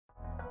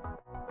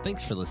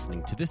Thanks for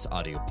listening to this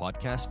audio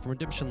podcast from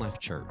Redemption Life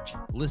Church.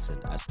 Listen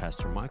as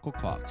Pastor Michael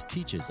Cox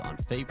teaches on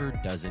favor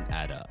doesn't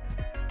add up.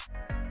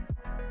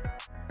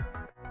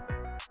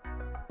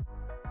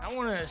 I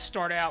want to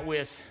start out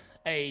with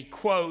a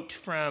quote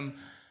from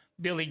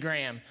Billy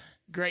Graham.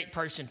 Great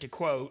person to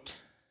quote,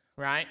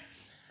 right?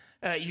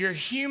 Your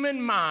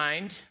human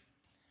mind,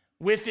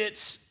 with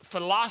its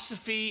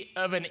philosophy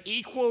of an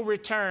equal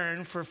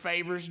return for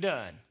favors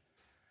done.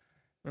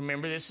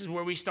 Remember, this is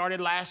where we started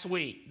last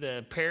week,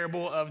 the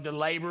parable of the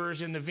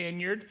laborers in the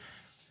vineyard.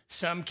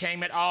 Some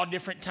came at all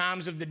different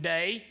times of the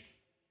day,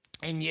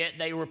 and yet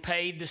they were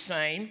paid the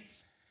same.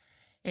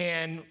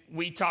 And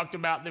we talked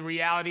about the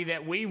reality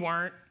that we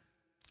weren't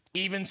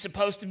even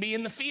supposed to be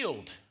in the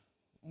field.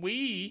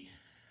 We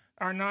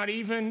are not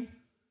even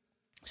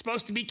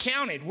supposed to be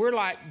counted. We're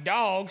like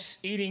dogs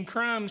eating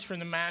crumbs from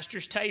the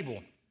master's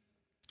table.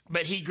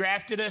 But he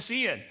grafted us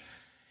in,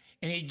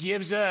 and he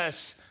gives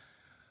us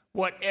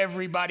what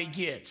everybody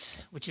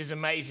gets, which is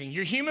amazing.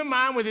 Your human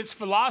mind, with its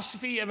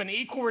philosophy of an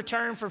equal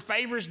return for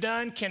favors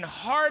done, can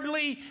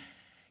hardly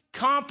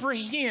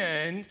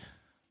comprehend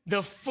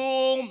the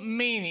full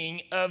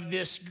meaning of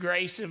this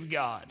grace of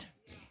God.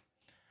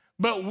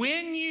 But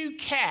when you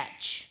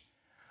catch,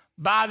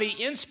 by the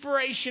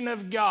inspiration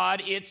of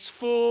God, its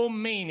full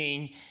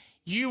meaning,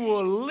 you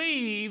will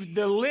leave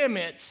the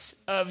limits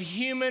of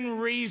human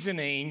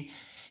reasoning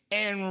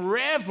and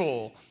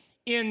revel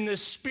in the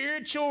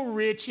spiritual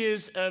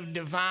riches of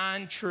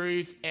divine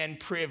truth and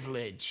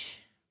privilege.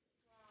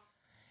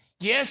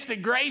 Yes, the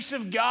grace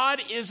of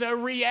God is a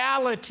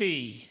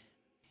reality.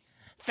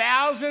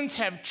 Thousands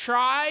have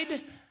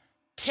tried,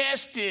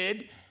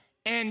 tested,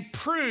 and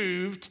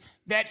proved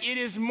that it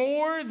is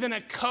more than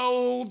a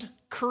cold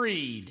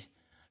creed,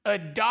 a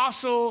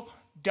docile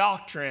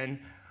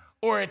doctrine,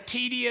 or a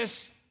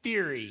tedious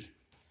theory.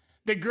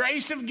 The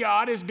grace of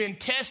God has been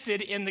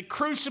tested in the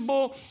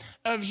crucible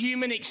of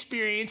human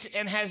experience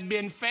and has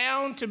been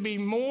found to be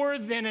more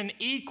than an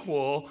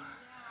equal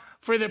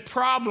for the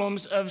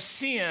problems of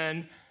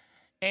sin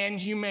and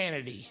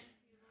humanity.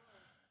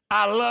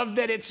 I love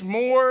that it's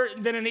more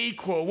than an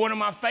equal. One of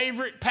my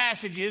favorite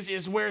passages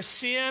is where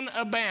sin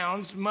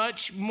abounds,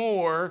 much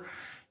more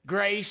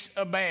grace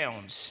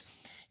abounds.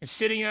 And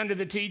sitting under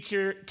the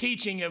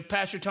teaching of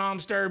Pastor Tom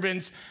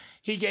Sturbins,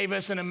 he gave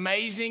us an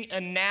amazing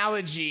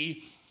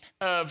analogy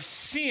of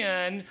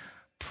sin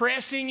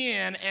pressing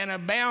in and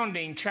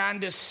abounding,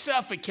 trying to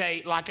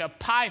suffocate like a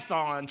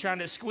python, trying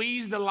to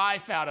squeeze the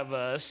life out of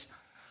us.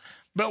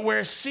 But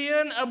where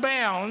sin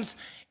abounds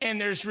and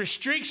there's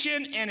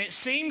restriction and it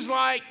seems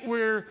like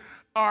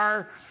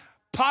our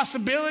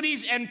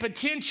possibilities and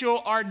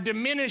potential are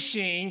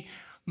diminishing,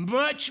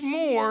 much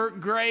more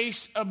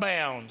grace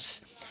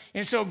abounds.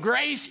 And so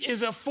grace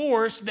is a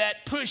force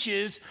that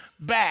pushes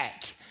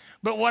back.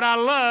 But what I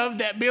love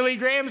that Billy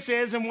Graham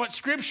says and what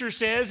Scripture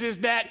says is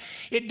that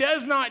it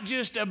does not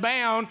just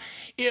abound,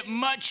 it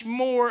much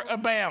more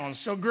abounds.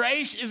 So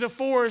grace is a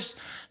force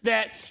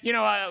that,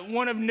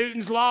 one of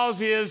Newton's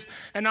laws is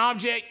an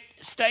object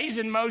stays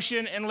in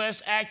motion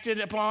unless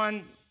acted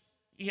upon.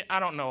 I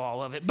don't know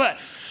all of it, but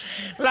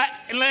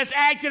unless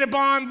acted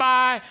upon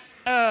by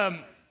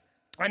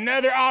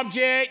another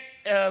object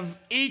of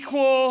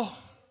equal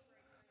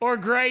or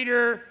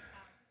greater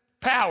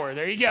power.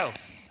 There you go.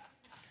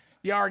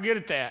 Y'all are good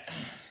at that.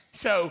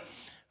 So,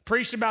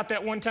 preached about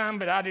that one time,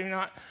 but I do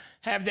not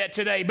have that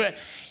today. But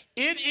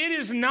it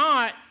is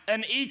not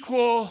an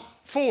equal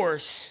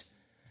force.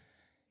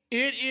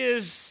 It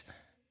is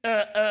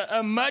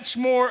a much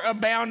more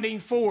abounding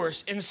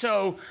force. And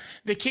so,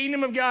 the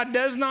kingdom of God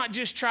does not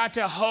just try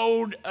to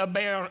hold a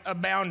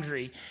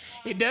boundary.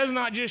 It does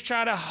not just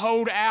try to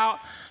hold out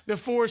the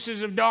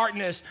forces of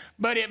darkness,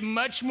 but it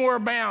much more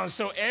abounds.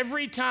 So,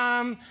 every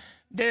time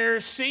there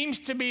seems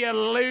to be a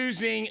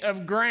losing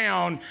of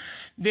ground,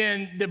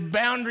 then the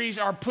boundaries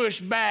are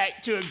pushed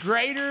back to a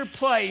greater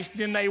place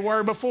than they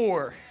were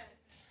before.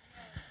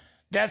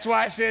 That's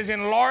why it says,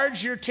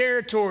 enlarge your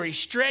territory,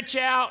 stretch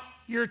out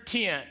your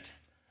tent,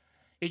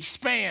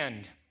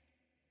 expand.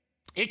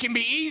 It can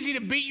be easy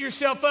to beat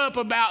yourself up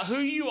about who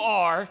you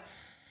are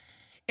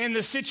and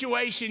the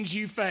situations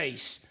you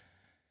face.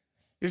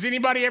 Does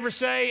anybody ever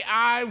say,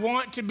 I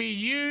want to be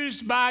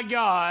used by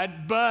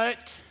God,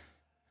 but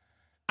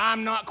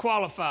I'm not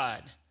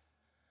qualified?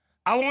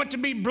 I want to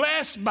be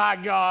blessed by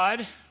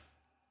God.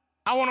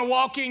 I want to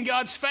walk in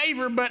God's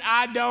favor, but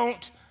I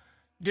don't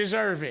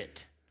deserve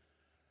it.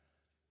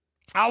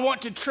 I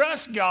want to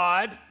trust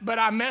God, but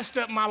I messed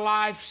up my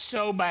life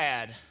so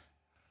bad.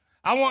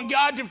 I want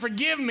God to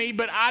forgive me,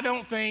 but I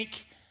don't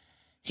think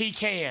he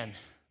can.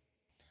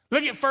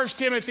 Look at 1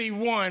 Timothy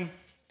 1,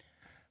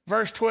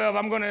 verse 12.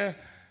 I'm going to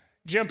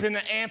jump in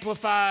the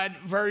Amplified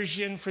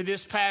version for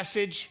this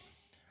passage.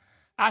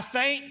 I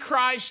thank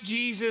Christ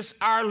Jesus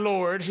our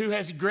Lord, who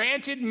has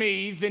granted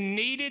me the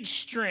needed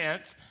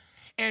strength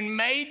and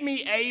made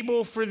me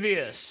able for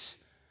this,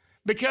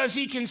 because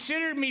he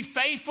considered me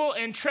faithful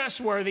and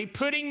trustworthy,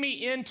 putting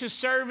me into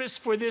service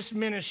for this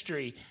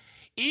ministry,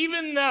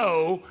 even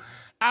though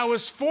I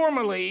was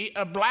formerly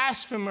a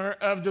blasphemer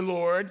of the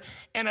Lord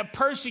and a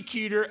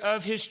persecutor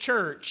of his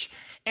church,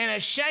 and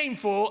a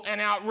shameful and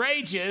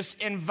outrageous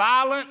and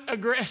violent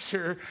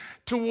aggressor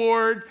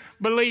toward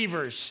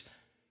believers.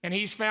 And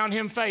he's found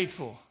him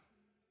faithful,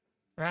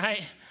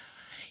 right?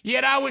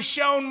 Yet I was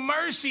shown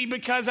mercy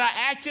because I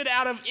acted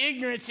out of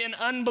ignorance and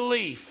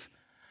unbelief.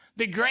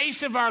 The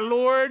grace of our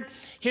Lord,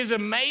 his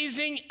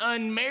amazing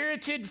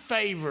unmerited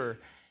favor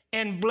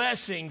and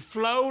blessing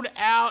flowed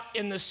out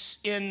in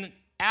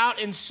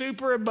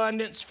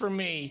superabundance for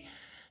me,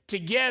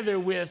 together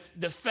with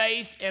the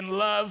faith and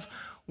love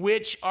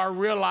which are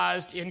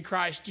realized in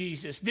Christ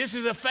Jesus. This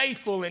is a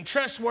faithful and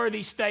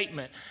trustworthy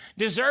statement,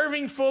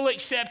 deserving full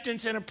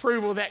acceptance and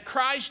approval, that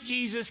Christ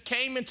Jesus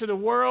came into the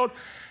world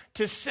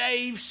to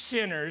save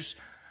sinners,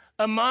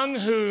 among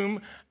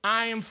whom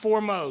I am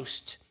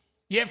foremost.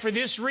 Yet for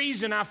this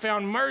reason I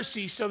found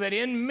mercy, so that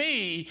in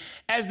me,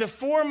 as the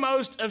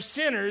foremost of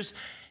sinners,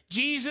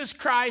 Jesus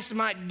Christ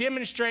might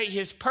demonstrate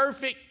his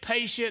perfect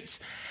patience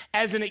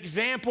as an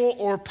example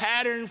or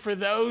pattern for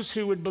those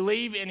who would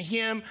believe in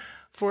him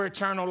for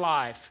eternal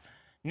life.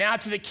 Now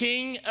to the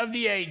King of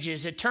the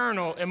ages,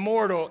 eternal,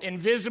 immortal,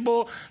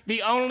 invisible,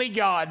 the only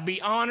God,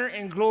 be honor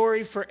and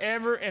glory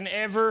forever and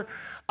ever.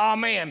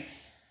 Amen.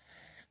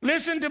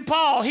 Listen to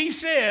Paul. He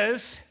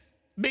says,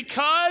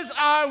 because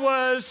I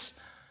was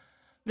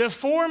the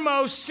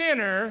foremost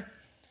sinner,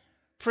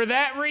 for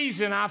that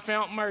reason I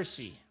found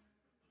mercy.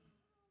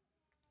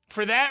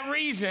 For that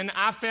reason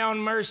I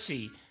found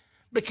mercy,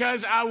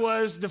 because I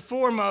was the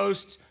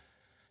foremost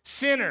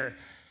sinner.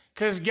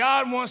 Because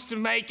God wants to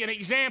make an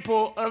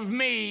example of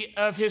me,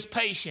 of his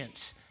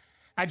patience.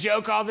 I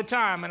joke all the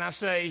time and I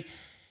say,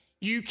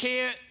 you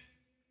can't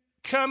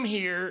come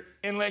here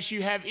unless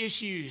you have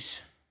issues,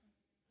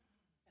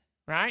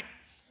 right?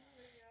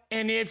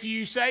 And if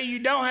you say you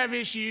don't have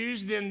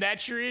issues, then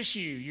that's your issue.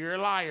 You're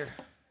a liar.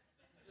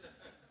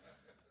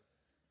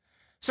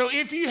 So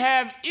if you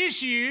have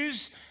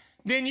issues,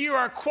 then you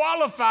are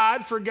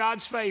qualified for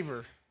God's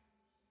favor.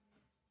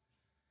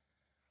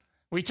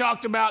 We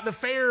talked about the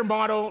FAIR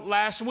model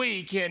last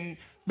week, and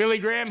Billy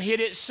Graham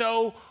hit it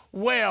so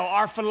well.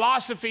 Our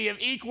philosophy of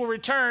equal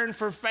return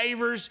for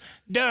favors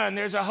done.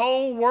 There's a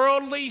whole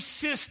worldly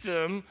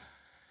system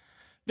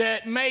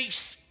that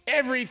makes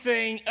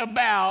everything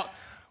about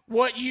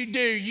what you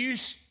do. You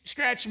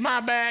scratch my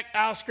back,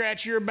 I'll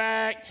scratch your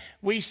back.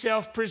 We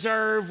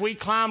self-preserve, we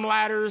climb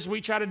ladders,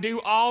 we try to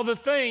do all the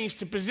things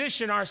to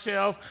position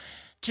ourselves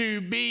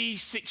to be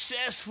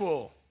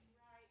successful.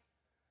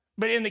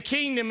 But in the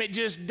kingdom, it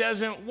just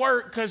doesn't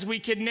work because we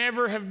could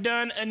never have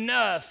done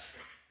enough,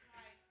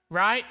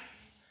 right?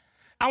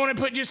 I want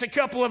to put just a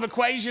couple of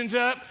equations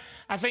up.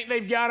 I think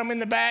they've got them in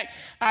the back.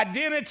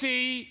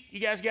 Identity, you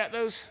guys got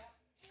those?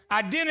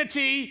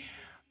 Identity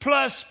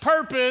plus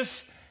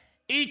purpose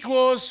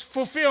equals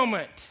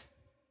fulfillment.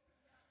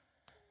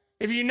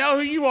 If you know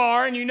who you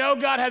are and you know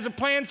God has a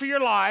plan for your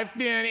life,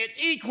 then it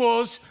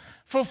equals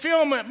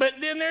fulfillment.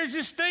 But then there's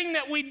this thing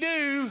that we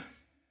do.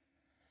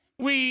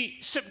 We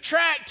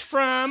subtract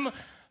from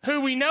who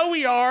we know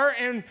we are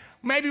and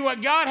maybe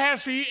what God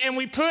has for you, and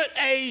we put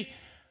a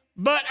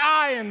but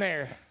I in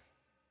there.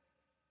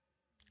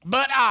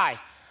 But I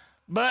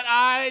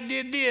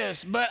did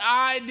this, but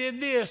I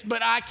did this,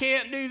 but I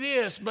can't do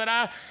this, but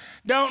I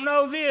don't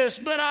know this,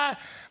 but I.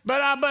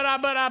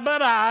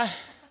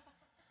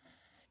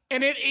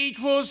 And it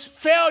equals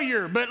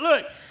failure. But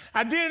look,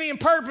 identity and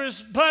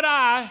purpose, but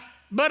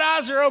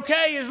I's are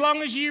okay as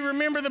long as you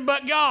remember the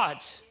but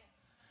God's.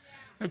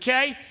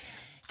 Okay?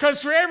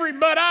 Because for every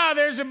but I,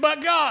 there's a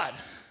but God.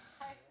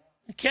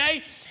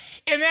 Okay?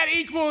 And that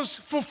equals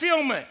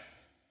fulfillment.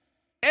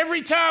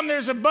 Every time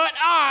there's a but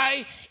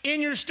I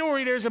in your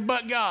story, there's a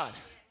but God.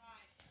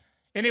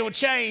 And it will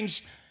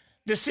change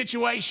the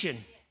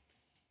situation.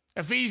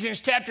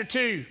 Ephesians chapter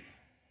 2,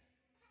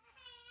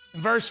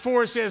 verse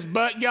 4 says,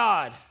 but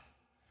God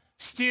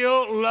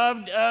still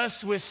loved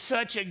us with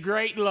such a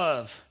great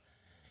love.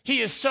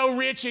 He is so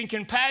rich in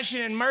compassion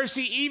and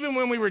mercy. Even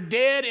when we were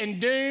dead and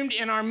doomed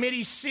in our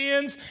many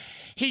sins,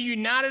 he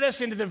united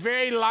us into the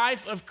very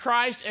life of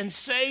Christ and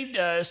saved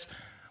us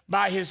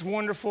by his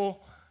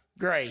wonderful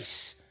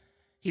grace.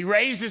 He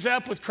raised us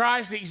up with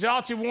Christ, the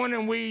exalted one,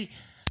 and we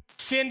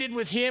ascended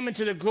with him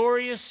into the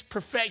glorious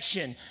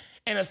perfection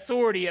and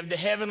authority of the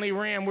heavenly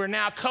realm. We're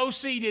now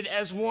co-seated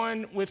as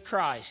one with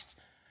Christ.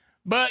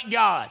 But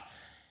God,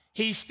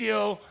 he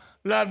still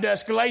loved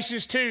us.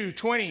 Galatians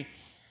 2:20.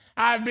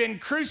 I've been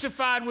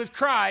crucified with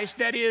Christ,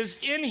 that is,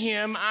 in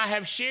him I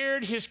have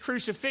shared his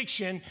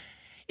crucifixion.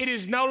 It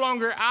is no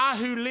longer I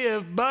who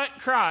live, but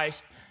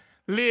Christ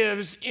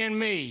lives in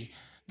me.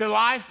 The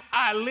life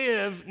I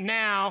live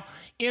now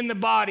in the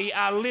body,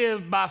 I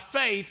live by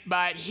faith,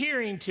 by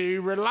adhering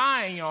to,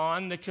 relying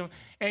on,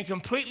 and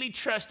completely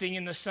trusting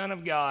in the Son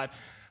of God,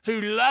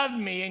 who loved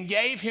me and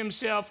gave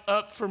himself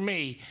up for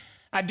me.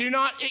 I do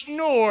not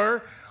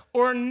ignore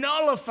or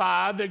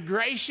nullify the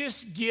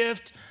gracious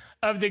gift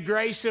of the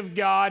grace of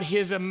God,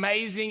 his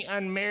amazing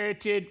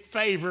unmerited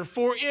favor.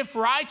 For if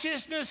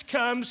righteousness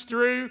comes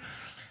through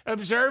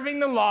observing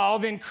the law,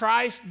 then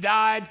Christ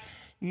died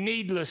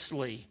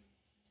needlessly.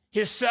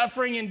 His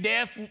suffering and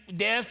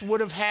death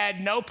would have had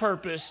no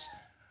purpose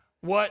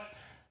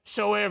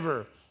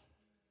whatsoever.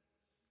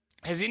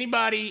 Has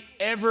anybody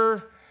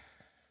ever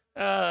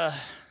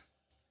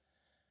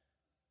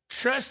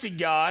trusted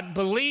God,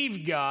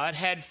 believed God,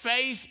 had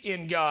faith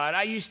in God?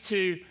 I used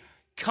to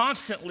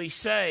constantly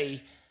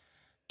say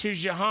to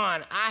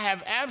Jahan, I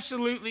have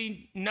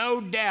absolutely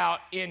no doubt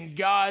in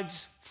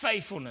God's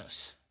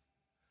faithfulness.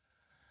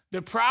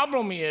 The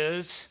problem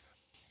is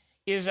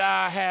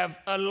I have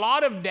a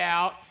lot of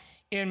doubt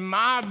in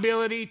my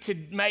ability to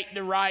make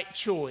the right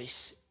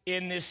choice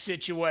in this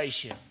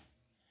situation.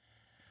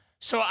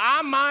 So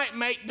I might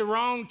make the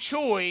wrong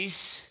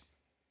choice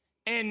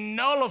and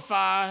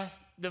nullify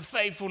the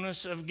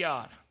faithfulness of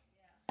God.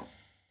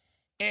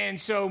 And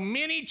so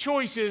many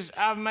choices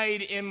I've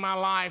made in my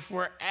life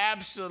were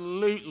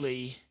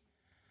absolutely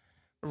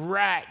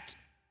racked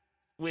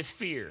with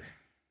fear.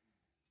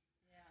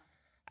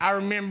 I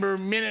remember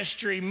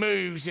ministry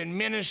moves and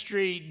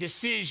ministry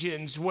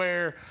decisions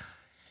where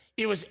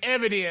it was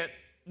evident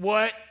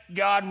what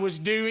God was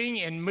doing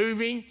and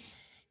moving,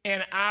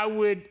 and I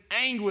would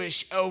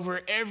anguish over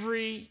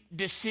every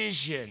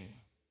decision,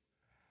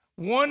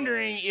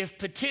 wondering if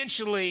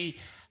potentially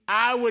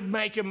I would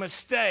make a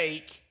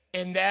mistake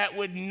and that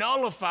would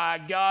nullify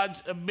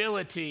God's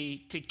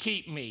ability to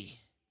keep me.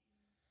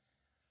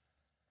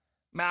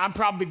 Now, I'm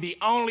probably the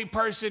only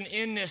person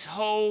in this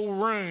whole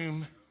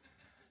room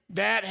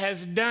that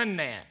has done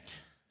that.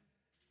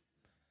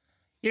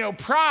 You know,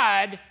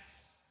 pride,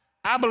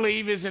 I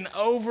believe, is an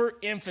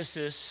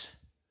overemphasis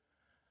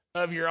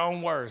of your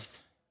own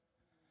worth.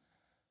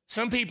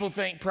 Some people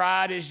think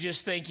pride is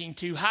just thinking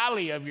too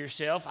highly of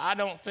yourself. I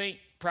don't think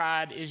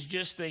pride is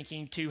just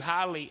thinking too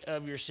highly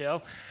of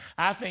yourself.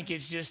 I think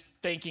it's just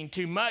thinking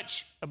too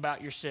much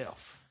about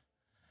yourself.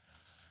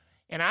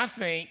 And I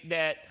think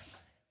that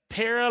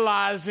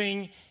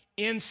paralyzing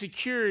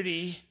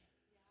insecurity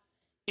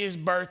is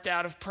birthed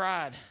out of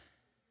pride.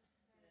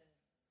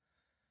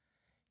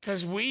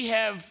 Because we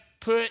have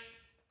put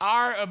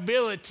our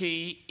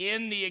ability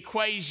in the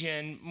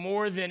equation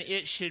more than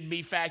it should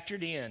be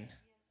factored in.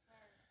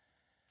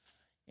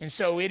 And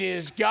so it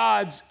is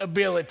God's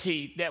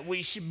ability that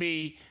we should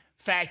be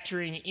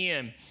factoring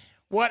in.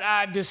 What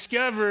I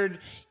discovered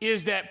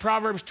is that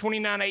Proverbs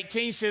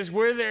 29:18 says,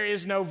 where there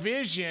is no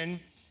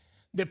vision,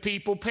 the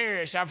people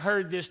perish. I've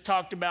heard this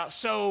talked about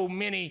so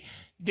many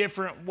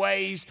different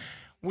ways.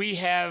 We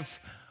have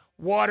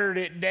watered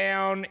it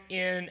down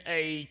in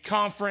a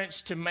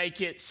conference to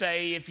make it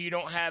say, if you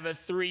don't have a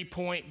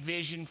 3-point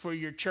vision for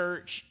your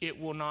church,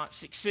 it will not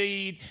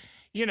succeed.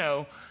 You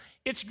know,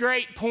 it's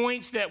great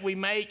points that we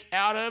make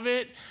out of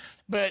it,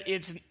 but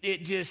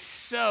it just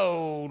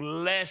so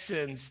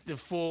lessens the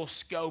full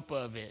scope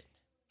of it.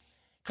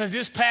 Because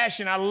this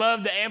passion, I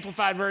love the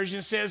Amplified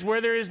Version, says,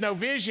 where there is no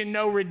vision,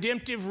 no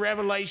redemptive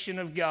revelation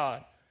of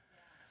God.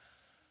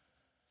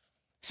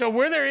 So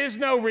where there is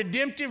no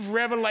redemptive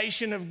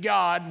revelation of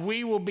God,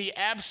 we will be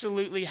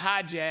absolutely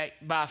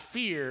hijacked by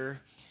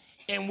fear,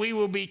 and we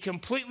will be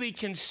completely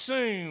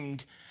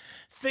consumed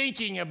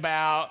thinking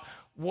about,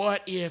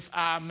 what if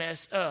I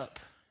mess up?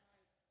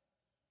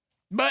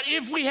 But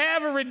if we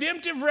have a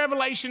redemptive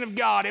revelation of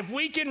God, if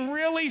we can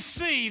really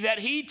see that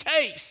He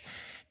takes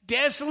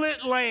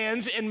desolate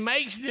lands and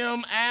makes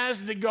them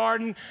as the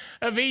Garden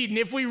of Eden,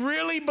 if we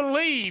really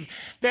believe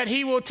that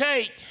He will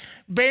take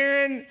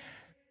barren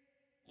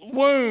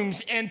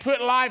wombs and put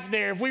life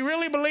there, if we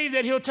really believe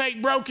that He'll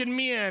take broken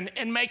men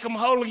and make them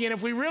whole again,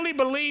 if we really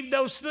believe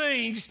those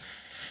things,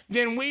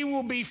 then we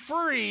will be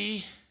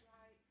free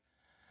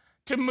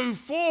to move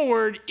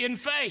forward in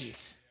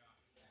faith.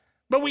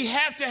 But we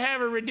have to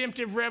have a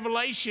redemptive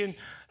revelation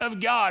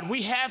of God.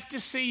 We have to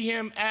see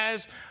Him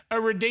as a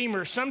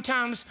redeemer.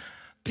 Sometimes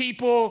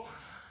people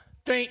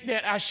think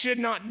that I should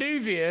not do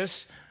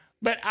this,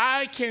 but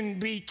I can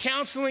be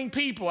counseling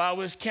people. I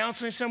was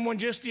counseling someone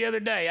just the other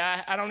day.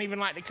 I don't even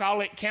like to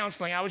call it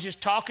counseling. I was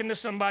just talking to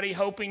somebody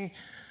hoping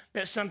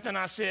that something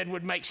I said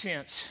would make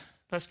sense.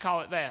 Let's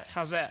call it that.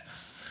 How's that?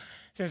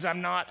 Since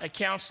I'm not a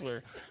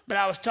counselor. But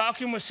I was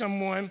talking with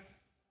someone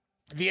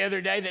the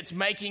other day that's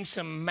making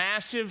some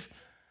massive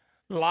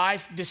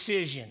life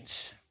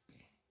decisions.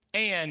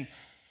 And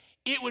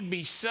it would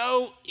be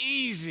so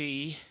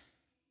easy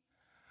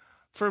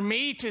for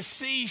me to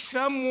see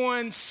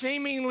someone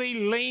seemingly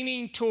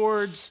leaning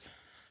towards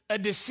a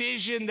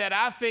decision that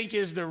I think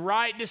is the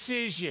right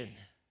decision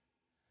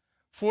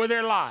for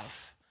their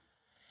life.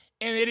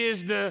 And it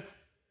is the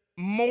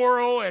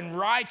moral and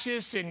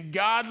righteous and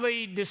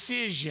godly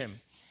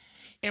decision.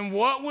 And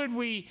what would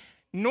we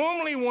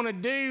normally want to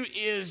do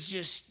is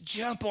just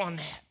jump on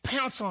that,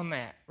 pounce on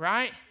that,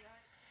 right?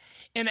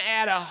 And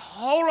add a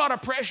whole lot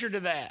of pressure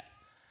to that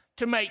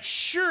to make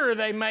sure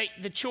they make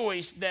the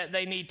choice that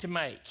they need to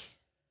make.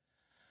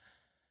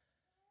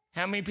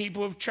 How many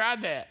people have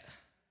tried that?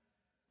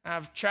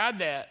 I've tried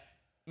that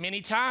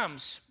many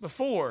times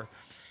before.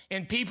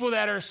 And people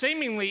that are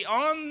seemingly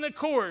on the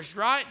course,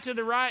 right to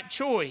the right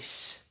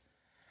choice,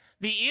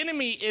 the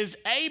enemy is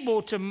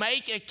able to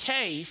make a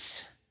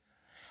case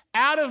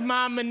out of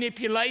my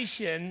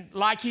manipulation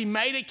like he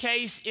made a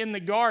case in the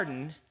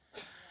garden.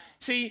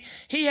 See,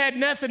 he had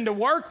nothing to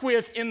work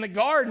with in the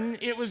garden.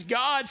 It was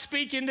God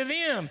speaking to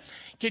them.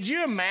 Could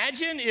you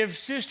imagine if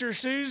Sister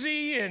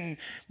Susie and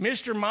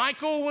Mr.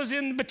 Michael was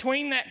in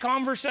between that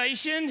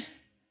conversation?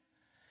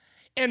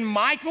 And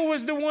Michael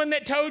was the one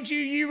that told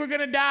you were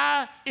going to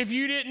die if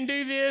you didn't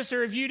do this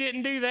or if you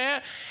didn't do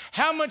that.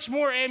 How much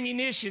more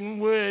ammunition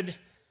would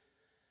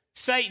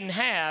Satan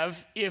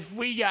have if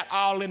we got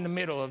all in the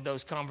middle of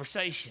those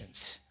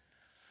conversations?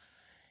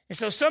 And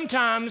so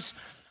sometimes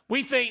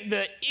we think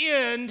the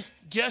end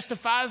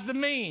justifies the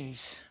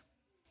means.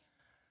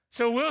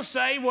 So we'll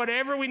say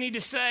whatever we need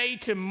to say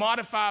to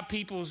modify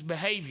people's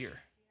behavior.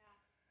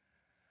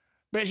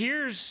 But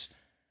here's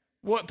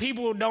what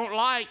people don't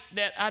like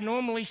that I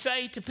normally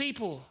say to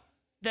people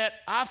that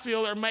I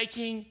feel are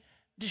making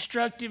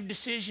destructive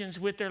decisions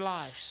with their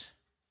lives.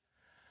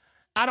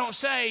 I don't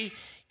say,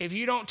 if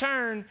you don't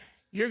turn,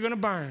 you're going to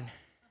burn.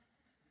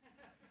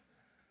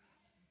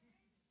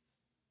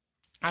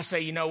 I say,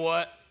 you know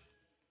what?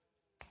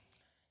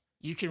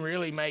 You can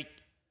really make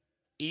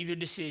either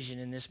decision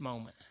in this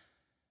moment.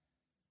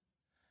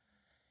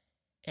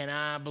 And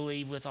I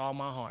believe with all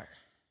my heart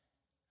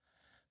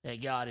that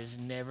God is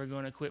never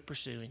going to quit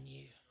pursuing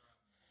you.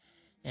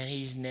 And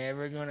he's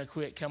never going to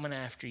quit coming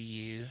after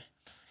you.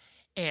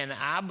 And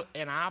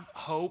I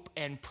hope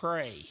and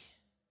pray.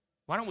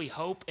 Why don't we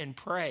hope and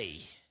pray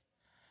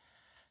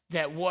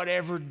that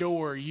whatever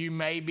door you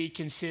may be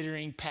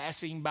considering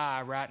passing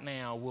by right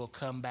now will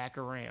come back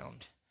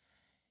around.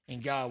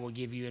 And God will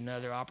give you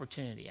another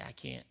opportunity. I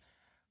can't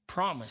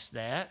promise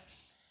that.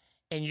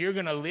 And you're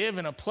going to live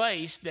in a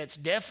place that's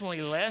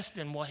definitely less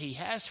than what he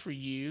has for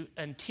you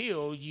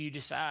until you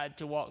decide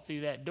to walk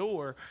through that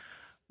door.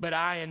 But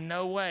I in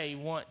no way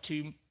want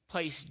to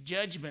place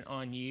judgment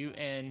on you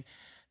and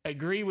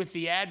agree with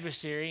the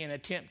adversary and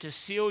attempt to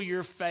seal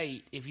your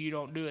fate if you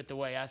don't do it the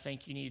way I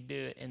think you need to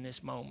do it in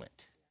this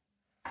moment.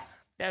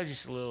 That was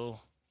just a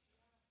little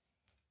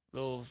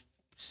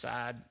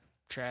side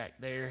track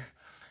there.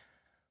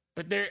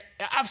 But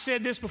I've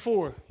said this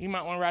before. You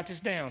might want to write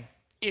this down.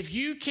 If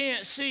you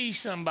can't see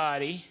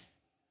somebody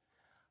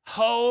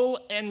whole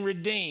and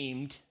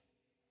redeemed,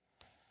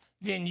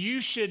 then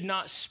you should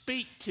not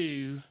speak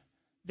to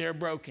their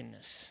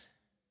brokenness.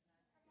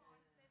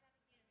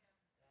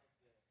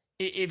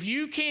 If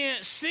you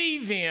can't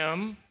see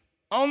them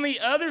on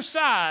the other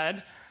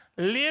side,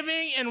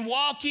 living and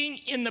walking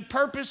in the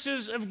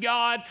purposes of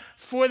God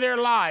for their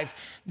life,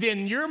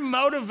 then your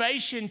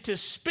motivation to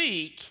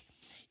speak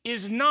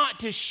is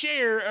not to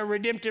share a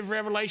redemptive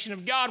revelation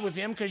of God with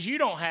them because you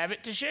don't have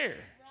it to share.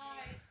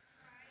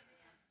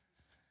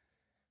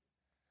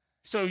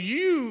 So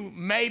you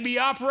may be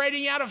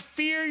operating out of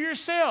fear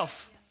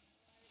yourself.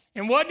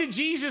 And what did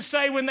Jesus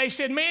say when they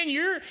said, man,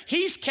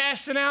 he's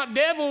casting out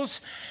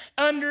devils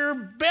under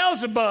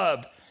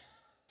Beelzebub?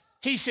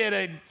 He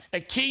said, a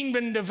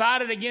kingdom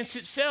divided against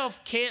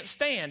itself can't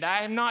stand.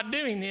 I am not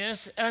doing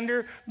this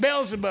under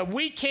Beelzebub.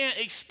 We can't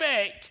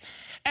expect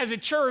as a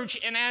church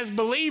and as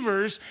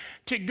believers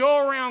to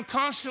go around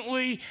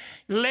constantly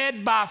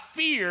led by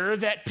fear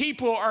that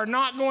people are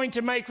not going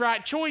to make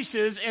right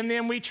choices, and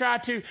then we try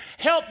to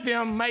help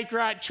them make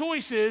right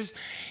choices,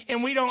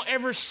 and we don't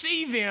ever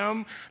see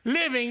them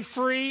living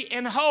free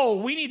and whole.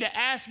 We need to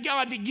ask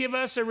God to give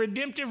us a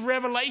redemptive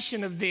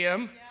revelation of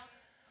them,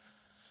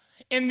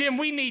 and then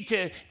we need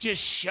to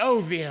just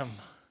show them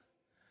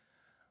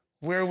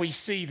where we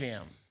see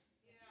them.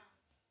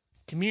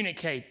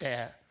 Communicate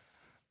that.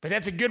 But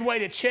that's a good way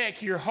to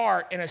check your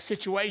heart in a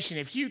situation.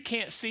 If you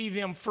can't see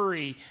them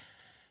free,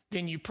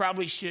 then you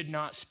probably should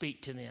not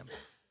speak to them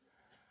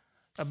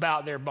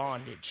about their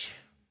bondage.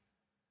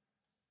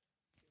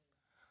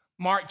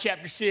 Mark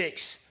chapter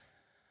 6.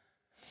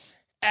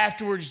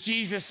 Afterwards,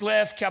 Jesus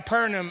left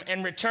Capernaum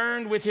and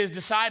returned with his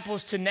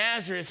disciples to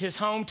Nazareth, his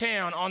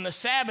hometown. On the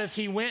Sabbath,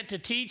 he went to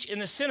teach in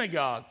the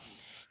synagogue.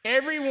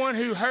 Everyone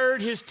who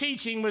heard his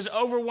teaching was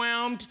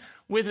overwhelmed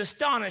with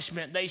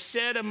astonishment. They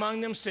said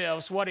among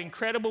themselves, what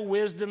incredible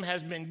wisdom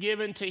has been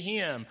given to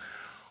him.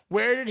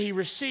 Where did he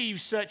receive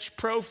such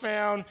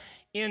profound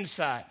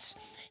insights?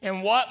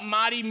 And what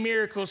mighty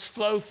miracles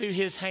flow through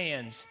his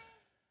hands?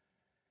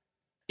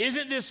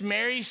 Isn't this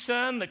Mary's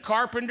son, the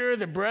carpenter,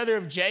 the brother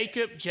of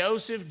Jacob,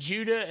 Joseph,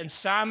 Judah, and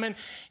Simon?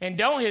 And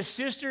don't his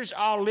sisters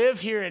all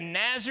live here in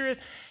Nazareth?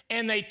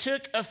 And they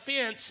took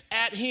offense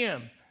at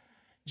him.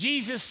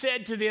 Jesus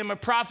said to them, a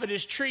prophet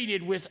is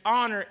treated with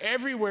honor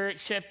everywhere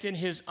except in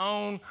his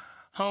own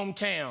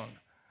hometown.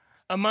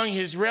 Among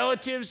his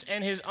relatives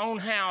and his own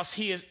house,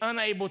 he was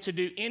unable to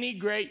do any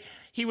great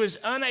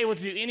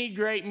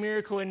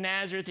miracle in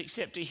Nazareth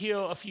except to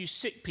heal a few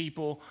sick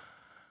people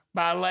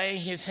by laying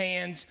his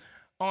hands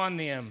on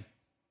them.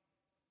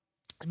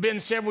 It's been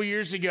several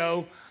years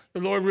ago,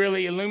 the Lord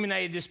really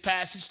illuminated this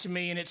passage to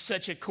me, and it's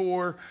such a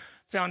core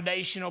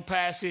foundational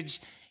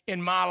passage in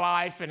my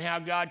life and how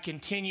God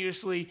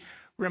continuously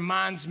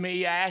reminds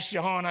me. I asked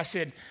Jahan, I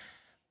said,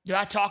 do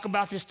I talk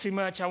about this too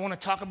much? I want to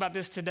talk about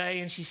this today.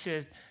 And she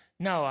said,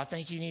 no, I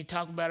think you need to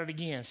talk about it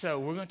again. So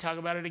we're going to talk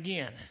about it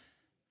again.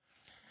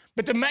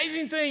 But the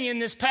amazing thing in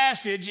this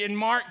passage in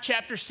Mark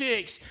chapter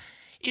 6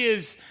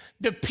 is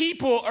the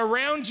people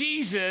around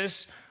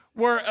Jesus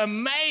were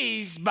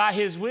amazed by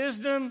his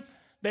wisdom.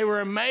 They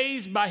were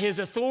amazed by his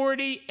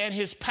authority and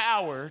his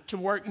power to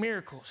work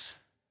miracles.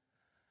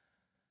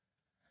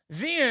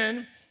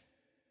 Then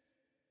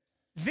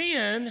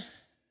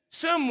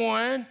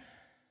someone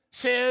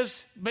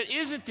says, but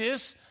isn't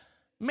this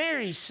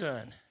Mary's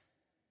son?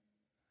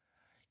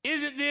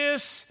 Isn't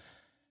this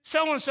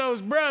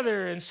so-and-so's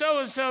brother and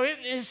so-and-so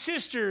his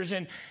sisters?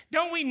 And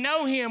don't we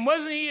know him?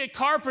 Wasn't he a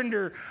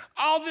carpenter?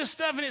 All this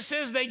stuff, and it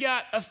says they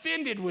got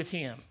offended with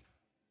him.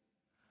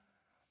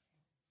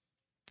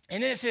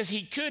 And then it says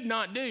he could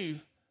not do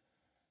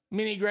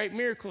many great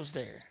miracles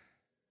there.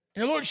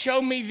 And the Lord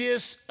showed me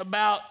this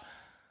about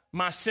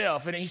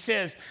myself. And he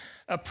says,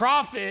 a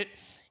prophet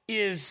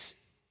is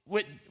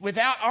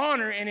without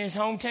honor in his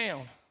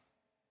hometown.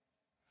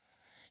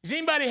 Has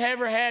anybody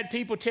ever had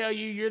people tell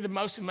you you're the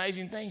most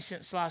amazing thing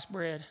since sliced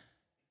bread?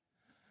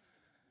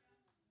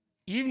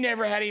 You've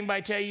never had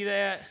anybody tell you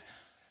that?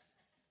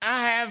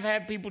 I have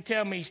had people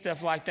tell me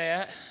stuff like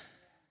that.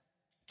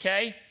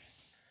 Okay?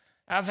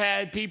 I've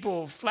had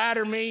people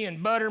flatter me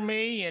and butter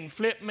me and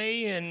flip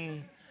me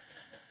and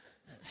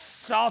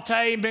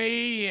saute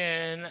me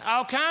and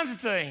all kinds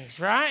of things,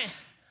 right?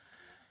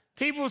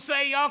 People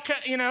say all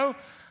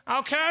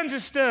kinds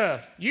of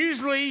stuff.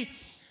 Usually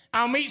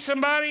I'll meet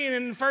somebody and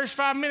in the first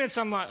 5 minutes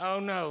I'm like, oh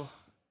no,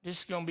 this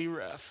is going to be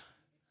rough.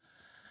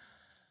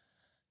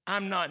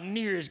 I'm not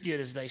near as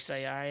good as they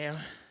say I am.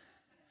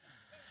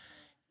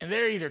 And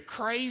they're either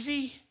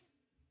crazy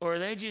or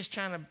they're just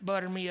trying to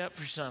butter me up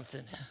for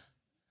something.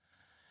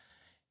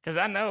 Because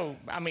I know,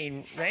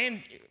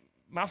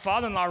 my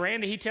father-in-law,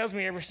 Randy, he tells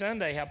me every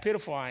Sunday how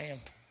pitiful I am.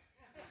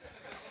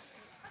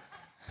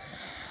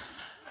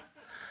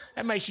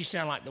 That makes you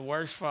sound like the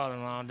worst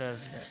father-in-law,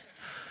 doesn't it?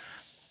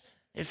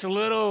 It's a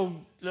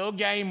little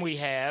game we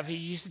have. He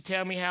used to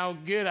tell me how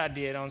good I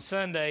did on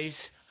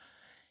Sundays,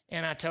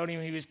 and I told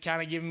him he was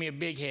kind of giving me a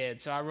big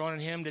head, so I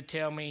wanted him to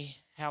tell me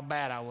how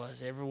bad I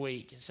was every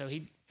week. And so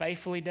he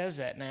faithfully does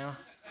that now.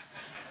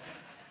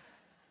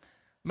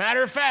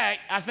 Matter of fact,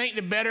 I think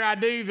the better I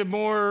do, the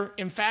more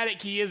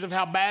emphatic he is of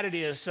how bad it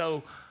is.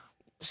 So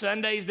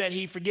Sundays that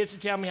he forgets to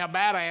tell me how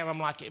bad I am, I'm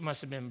like, it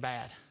must have been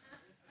bad.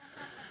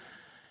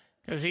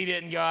 Because he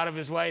didn't go out of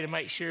his way to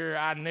make sure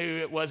I knew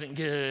it wasn't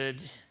good.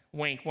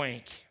 Wink,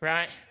 wink,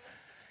 right?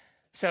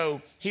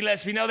 So he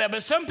lets me know that.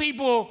 But some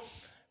people,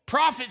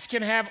 prophets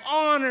can have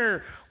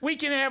honor. We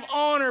can have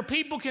honor.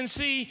 People can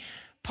see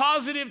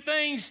positive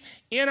things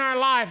in our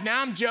life.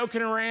 Now, I'm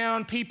joking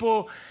around.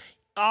 People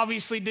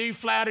obviously do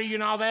flatter you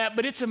and all that,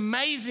 but it's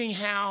amazing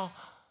how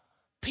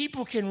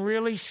people can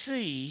really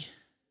see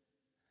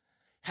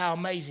how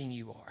amazing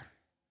you are.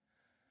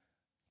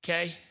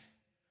 Okay?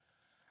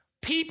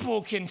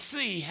 People can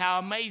see how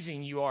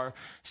amazing you are.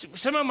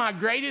 Some of my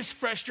greatest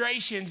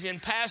frustrations in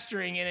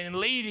pastoring and in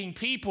leading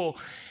people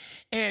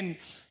and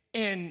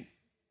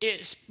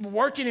it's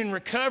working in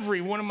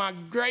recovery, one of my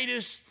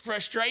greatest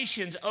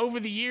frustrations over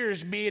the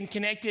years being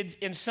connected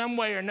in some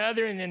way or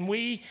another, and then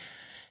we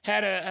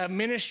had a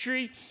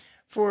ministry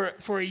for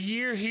a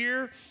year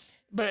here,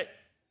 but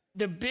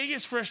the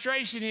biggest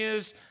frustration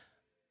is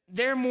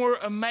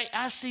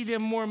I see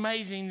them more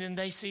amazing than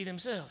they see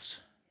themselves.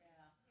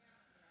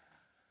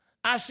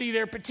 I see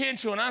their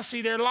potential and I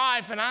see their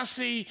life and I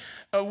see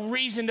a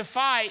reason to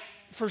fight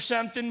for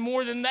something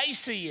more than they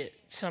see it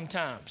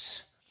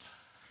sometimes.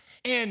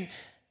 And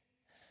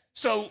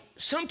so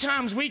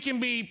sometimes we can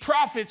be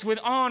prophets with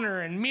honor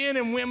and men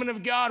and women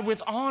of God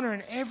with honor,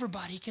 and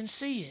everybody can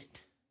see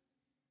it.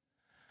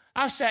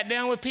 I've sat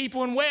down with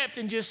people and wept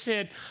and just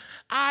said,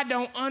 I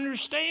don't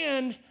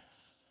understand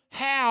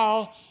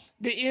how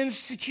the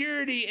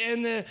insecurity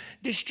and the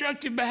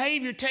destructive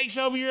behavior takes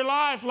over your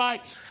life.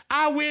 Like,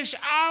 I wish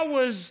I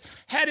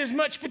had as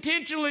much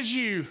potential as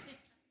you.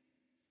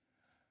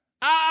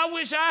 I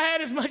wish I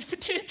had as much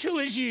potential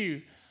as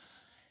you.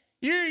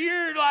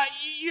 You're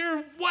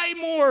way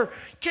more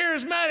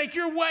charismatic.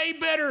 You're way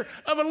better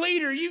of a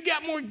leader. You've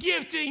got more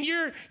gifting.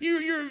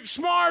 You're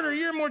smarter.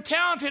 You're more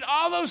talented.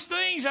 All those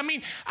things. I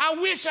mean, I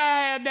wish I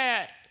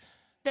had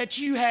that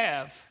you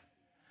have.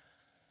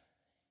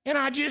 And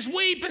I just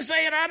weep and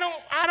say, and I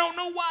don't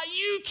know why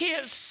you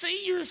can't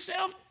see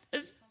yourself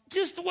as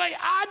just the way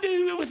I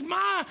do with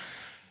my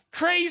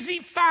crazy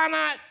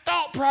finite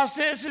thought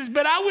processes.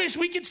 But I wish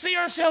we could see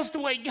ourselves the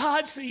way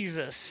God sees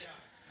us.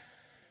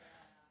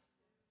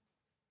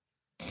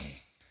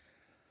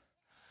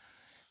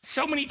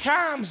 So many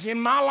times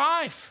in my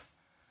life,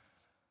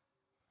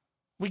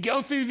 we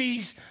go through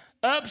these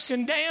ups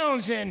and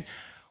downs and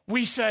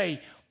we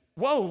say,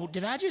 whoa,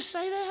 did I just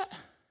say that?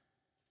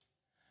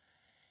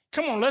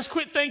 Come on, let's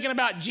quit thinking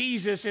about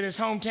Jesus in his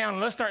hometown and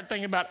let's start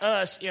thinking about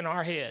us in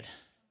our head.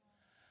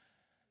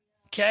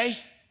 Okay?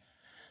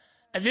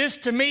 This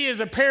to me is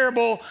a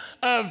parable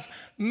of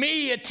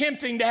me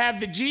attempting to have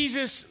the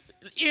Jesus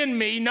in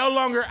me, no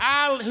longer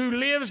I who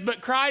lives,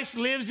 but Christ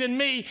lives in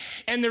me.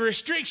 And the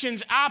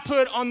restrictions I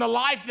put on the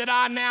life that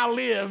I now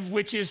live,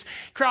 which is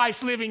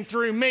Christ living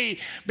through me,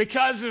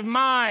 because of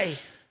my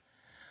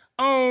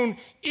own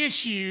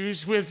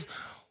issues with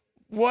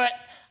but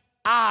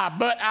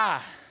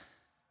I,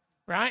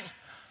 right?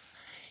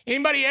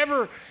 Anybody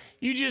ever,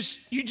 you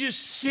just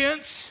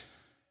sense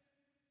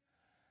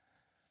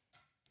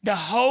the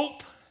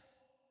hope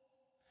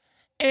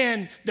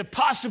and the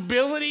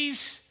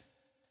possibilities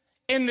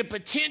and the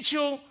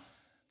potential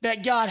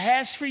that God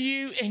has for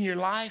you in your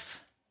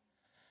life?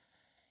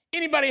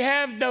 Anybody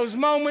have those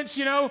moments,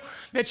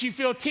 that you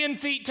feel 10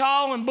 feet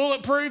tall and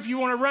bulletproof, you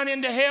want to run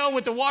into hell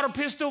with the water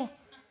pistol?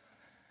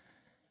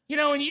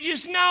 And you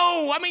just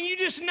know. You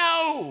just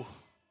know.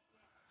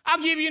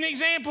 I'll give you an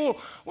example.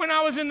 When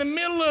I was in the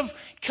middle of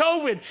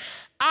COVID,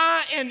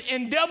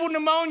 and double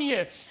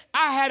pneumonia,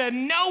 I had a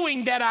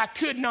knowing that I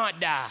could not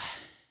die.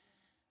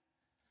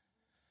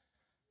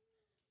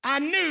 I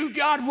knew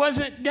God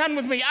wasn't done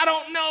with me. I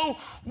don't know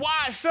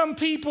why some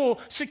people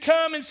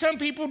succumb and some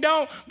people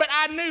don't, but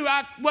I knew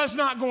I was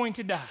not going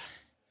to die.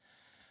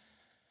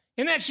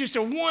 And that's just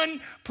a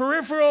one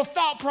peripheral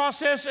thought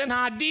process, an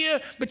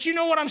idea. But you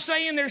know what I'm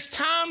saying? There's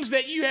times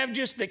that you have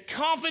just the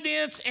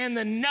confidence and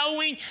the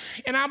knowing.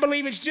 And I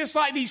believe it's just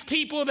like these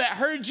people that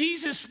heard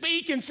Jesus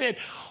speak and said,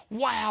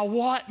 wow,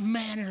 what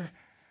manner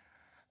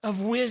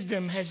of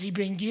wisdom has he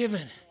been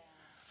given?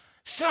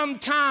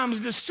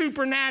 Sometimes the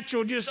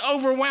supernatural just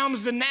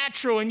overwhelms the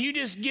natural, and you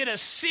just get a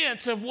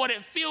sense of what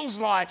it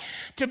feels like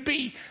to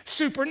be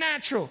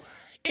supernatural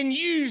and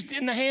used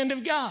in the hand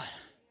of God.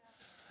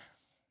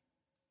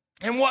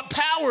 And what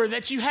power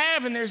that you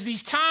have, and there's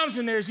these times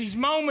and there's these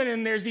moments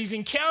and there's these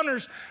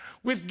encounters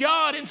with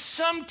God, and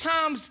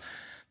sometimes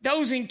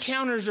those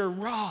encounters are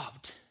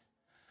robbed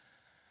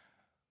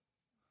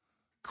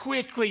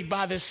quickly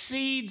by the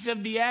seeds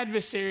of the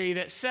adversary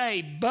that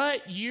say,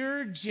 but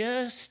you're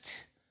just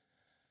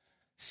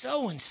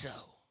so-and-so.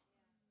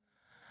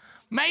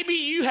 Maybe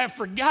you have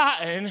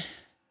forgotten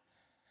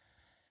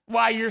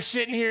while you're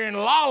sitting here in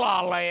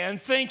la-la land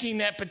thinking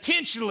that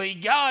potentially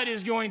God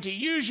is going to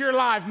use your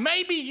life.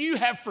 Maybe you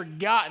have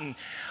forgotten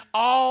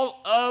all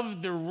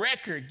of the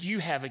record you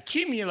have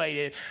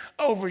accumulated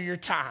over your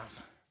time.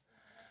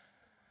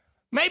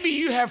 Maybe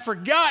you have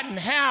forgotten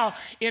how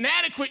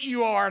inadequate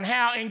you are and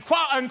how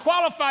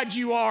unqualified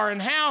you are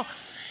and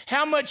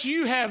how much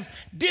you have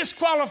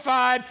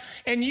disqualified,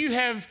 and you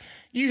have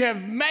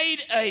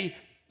made a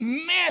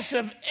mess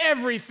of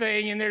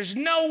everything, and there's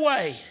no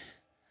way.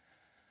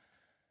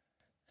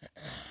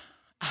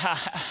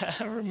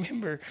 I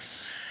remember,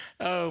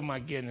 oh my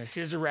goodness,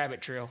 here's a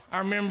rabbit trail. I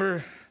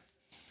remember,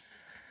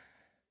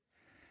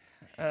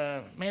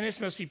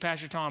 this must be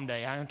Pastor Tom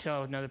Day. I'm going to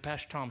tell another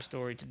Pastor Tom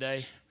story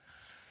today.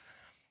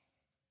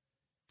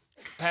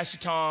 Pastor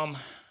Tom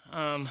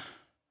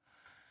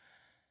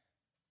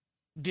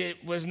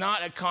was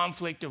not a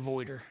conflict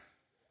avoider.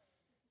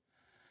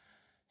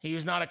 He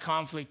was not a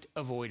conflict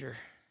avoider,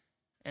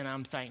 and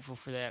I'm thankful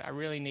for that. I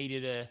really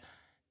needed a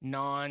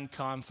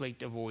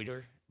non-conflict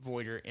avoider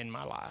in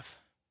my life.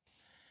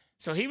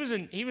 So he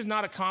was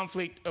not a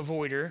conflict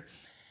avoider,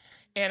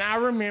 and I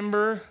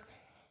remember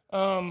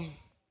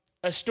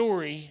a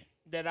story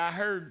that I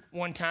heard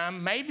one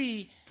time.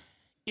 Maybe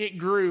it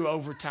grew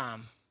over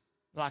time,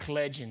 like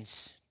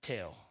legends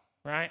tell,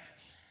 right?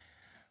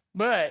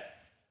 But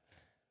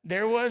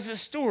there was a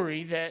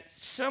story that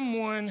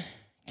someone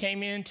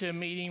came into a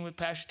meeting with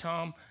Pastor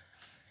Tom,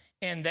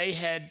 and they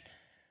had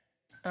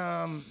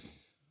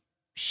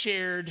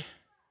shared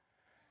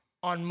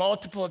on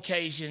multiple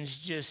occasions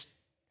just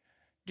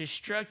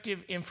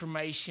destructive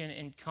information,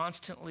 and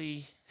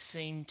constantly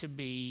seemed to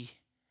be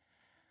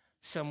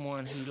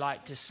someone who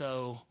liked to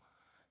sow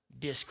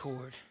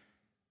discord.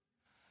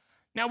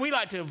 Now, we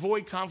like to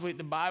avoid conflict.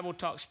 The Bible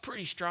talks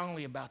pretty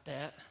strongly about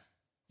that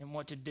and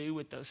what to do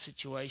with those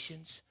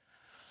situations.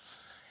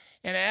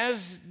 And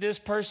as this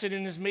person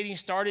in this meeting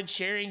started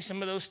sharing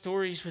some of those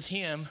stories with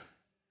him,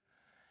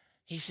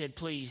 he said,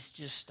 please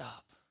just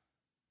stop.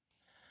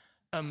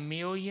 1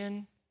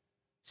 million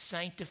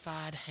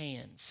sanctified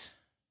hands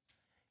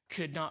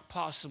could not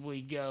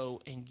possibly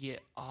go and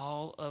get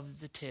all of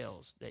the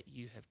tales that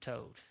you have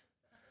told.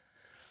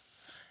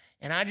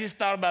 And I just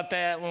thought about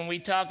that when we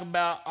talk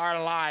about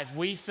our life.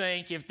 We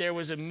think if there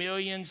was 1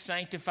 million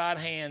sanctified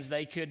hands,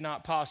 they could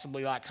not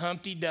possibly, like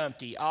Humpty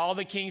Dumpty, all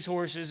the king's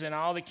horses and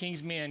all the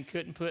king's men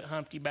couldn't put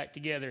Humpty back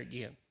together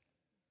again.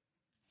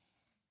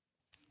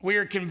 We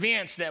are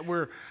convinced that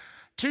we're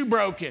too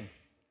broken,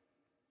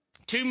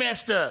 too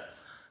messed up,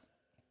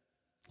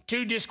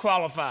 too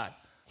disqualified.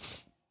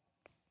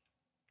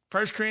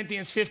 1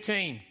 Corinthians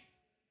 15.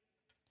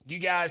 You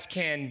guys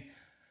can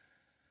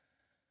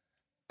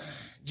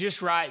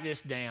just write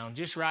this down.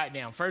 Just write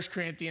down. 1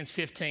 Corinthians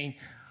 15,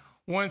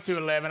 1 through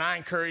 11. I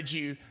encourage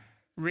you,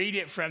 read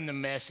it from the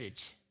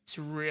Message. It's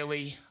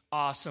really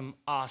awesome.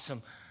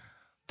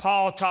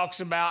 Paul talks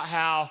about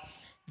how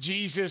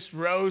Jesus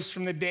rose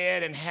from the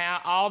dead and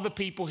how all the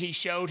people he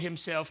showed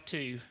himself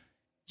to,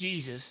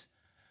 Jesus,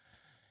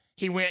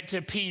 he went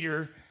to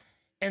Peter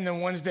and the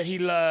ones that he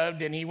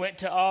loved, and he went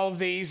to all of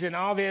these and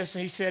all this,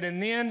 and he said,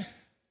 and then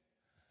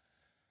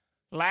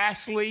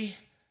lastly,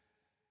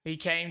 he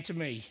came to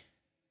me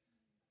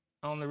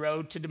on the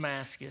road to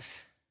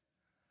Damascus.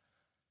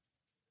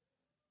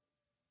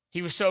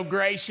 He was so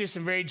gracious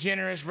and very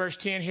generous. Verse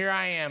 10, here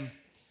I am,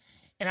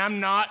 and I'm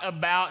not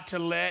about to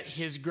let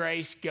his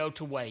grace go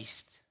to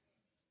waste.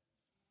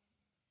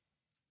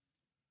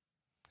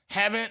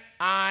 Haven't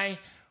I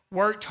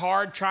worked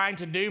hard trying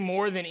to do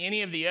more than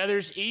any of the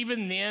others?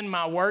 Even then,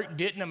 my work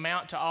didn't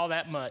amount to all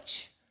that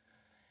much.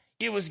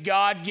 It was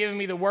God giving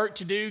me the work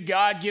to do,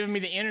 God giving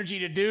me the energy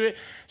to do it.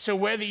 So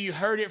whether you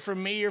heard it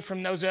from me or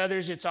from those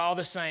others, it's all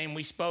the same.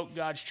 We spoke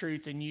God's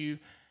truth and you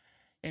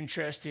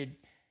entrusted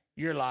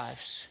your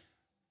lives.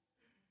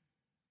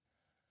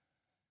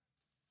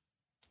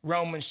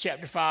 Romans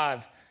chapter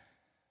 5.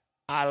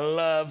 I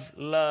love.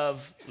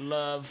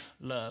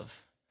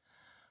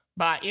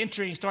 By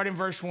entering, starting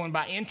verse 1,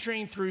 by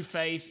entering through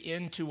faith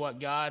into what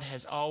God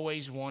has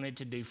always wanted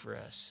to do for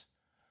us.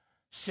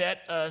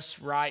 Set us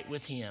right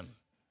with him.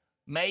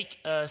 Make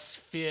us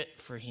fit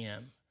for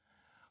him.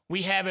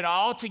 We have it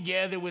all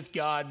together with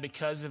God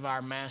because of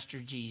our Master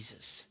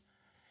Jesus.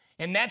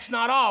 And that's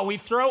not all. We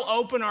throw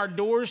open our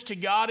doors to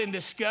God and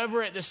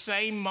discover at the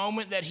same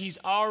moment that he's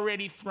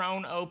already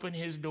thrown open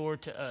his door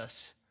to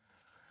us.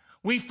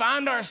 We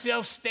find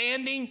ourselves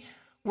standing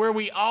where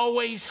we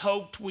always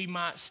hoped we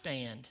might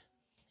stand.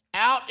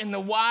 Out in the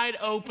wide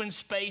open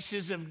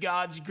spaces of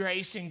God's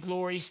grace and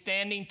glory,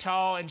 standing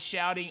tall and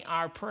shouting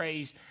our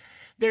praise.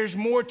 There's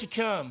more to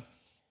come.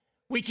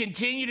 We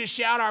continue to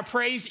shout our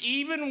praise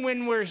even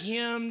when we're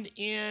hemmed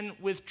in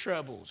with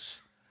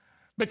troubles,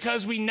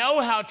 because we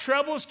know how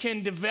troubles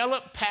can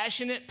develop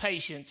passionate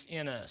patience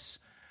in us.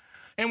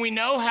 And we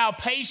know how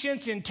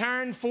patience in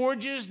turn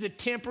forges the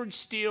tempered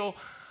steel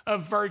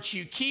of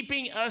virtue,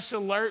 keeping us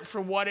alert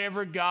for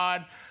whatever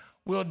God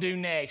will do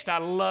next. I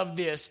love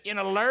this. In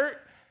alert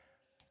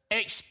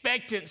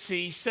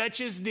expectancy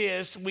such as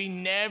this, we're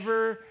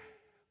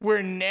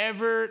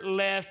never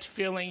left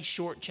feeling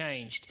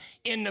shortchanged.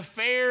 In the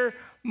fair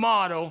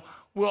model,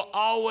 we'll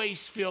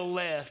always feel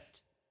left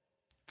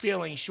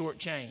feeling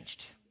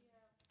shortchanged.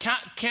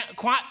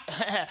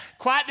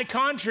 Quite the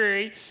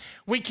contrary,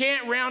 we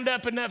can't round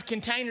up enough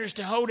containers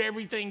to hold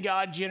everything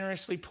God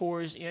generously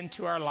pours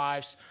into our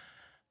lives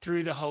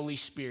through the Holy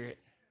Spirit.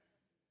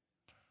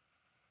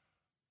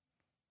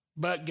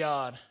 But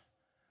God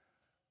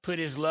put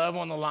his love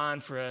on the line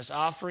for us,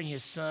 offering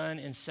his son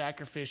in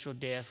sacrificial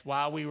death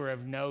while we were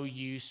of no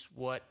use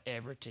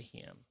whatever to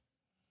him.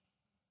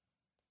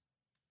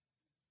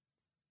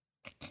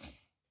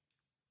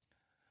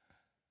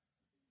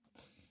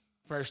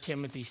 First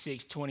Timothy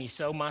 6:20,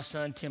 so my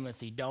son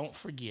Timothy, don't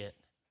forget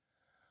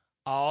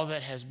all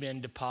that has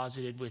been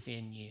deposited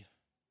within you.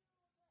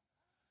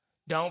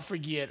 Don't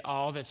forget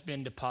all that's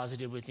been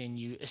deposited within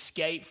you.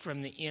 Escape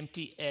from the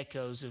empty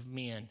echoes of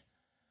men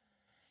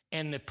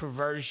and the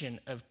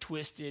perversion of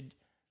twisted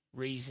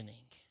reasoning.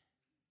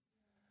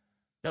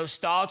 Those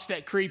thoughts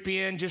that creep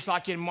in, just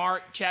like in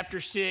Mark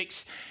chapter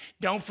 6,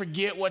 don't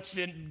forget what's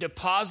been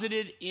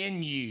deposited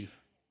in you.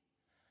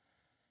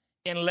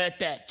 And let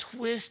that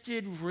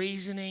twisted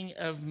reasoning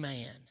of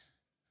man,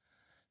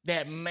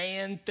 that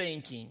man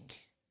thinking,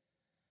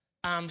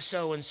 I'm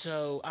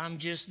so-and-so, I'm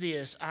just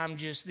this, I'm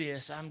just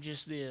this, I'm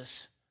just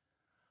this.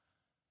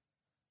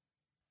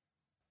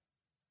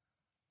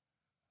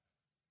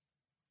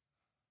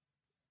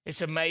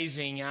 It's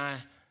amazing. I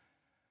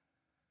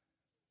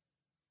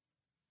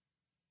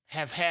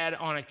have had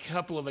on a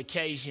couple of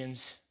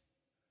occasions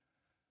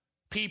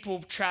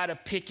people try to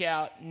pick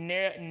out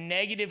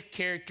negative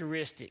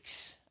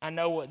characteristics. I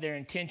know what their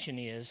intention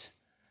is.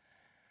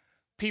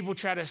 People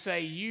try to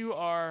say, you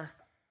are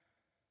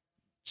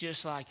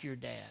just like your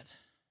dad.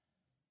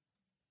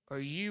 Or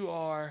you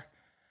are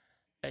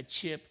a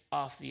chip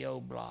off the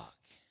old block.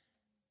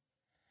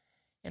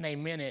 And they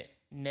meant it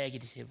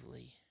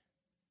negatively.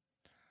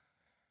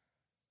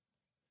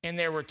 And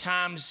there were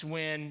times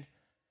when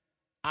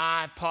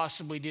I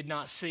possibly did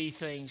not see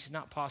things,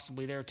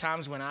 there were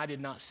times when I did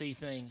not see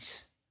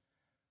things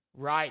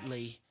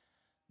rightly,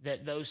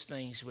 that those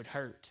things would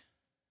hurt.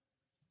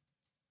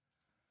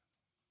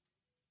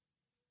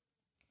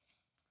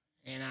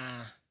 And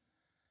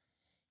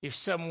if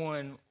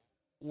someone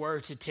were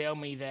to tell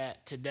me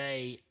that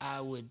today,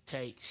 I would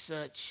take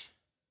such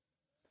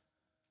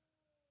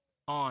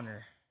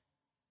honor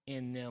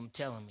in them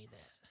telling me that.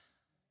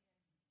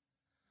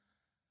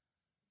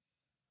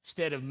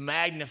 Instead of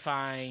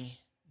magnifying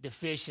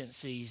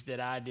deficiencies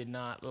that I did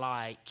not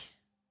like,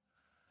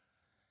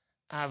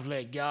 I've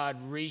let God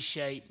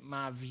reshape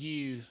my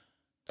view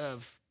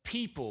of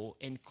people,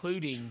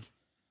 including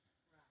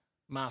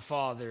my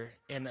father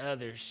and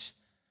others,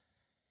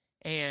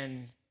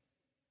 and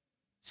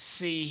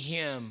see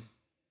him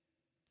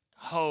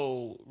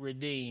whole,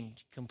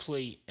 redeemed,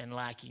 complete, and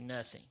lacking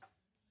nothing.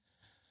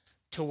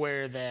 To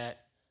where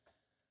that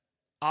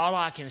all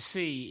I can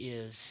see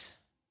is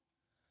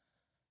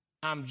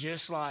I'm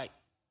just like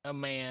a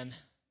man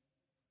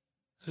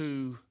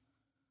who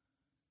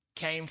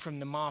came from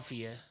the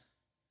mafia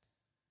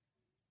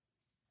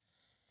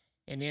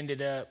and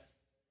ended up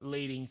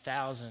leading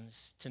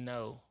thousands to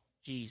know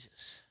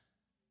Jesus.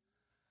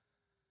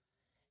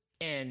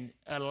 And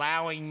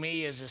allowing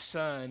me as a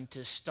son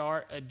to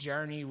start a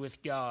journey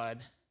with God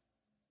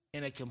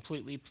in a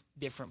completely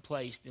different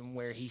place than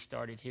where he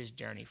started his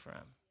journey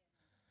from.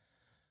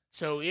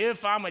 So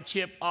if I'm a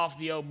chip off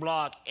the old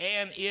block,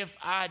 and if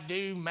I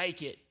do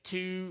make it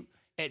to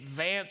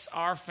advance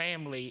our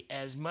family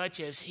as much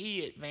as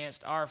he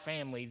advanced our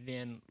family,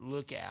 then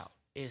look out.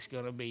 It's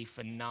going to be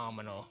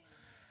phenomenal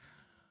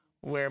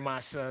where my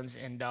sons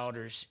and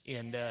daughters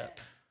end up.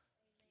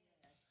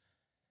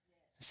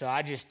 So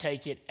I just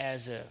take it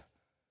as a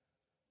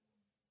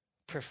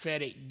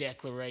prophetic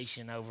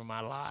declaration over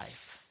my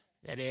life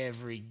that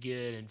every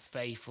good and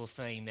faithful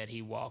thing that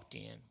he walked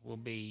in will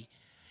be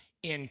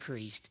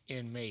increased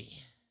in me.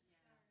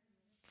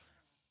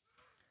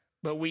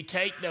 But we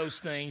take those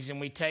things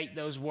and we take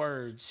those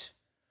words.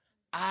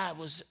 I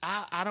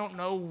don't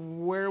know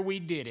where we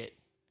did it.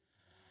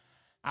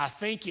 I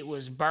think it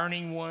was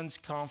Burning One's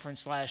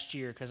conference last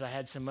year because I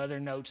had some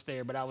other notes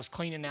there, but I was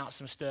cleaning out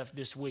some stuff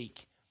this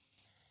week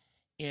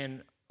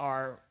in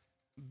our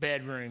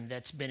bedroom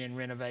that's been in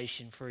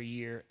renovation for a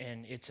year,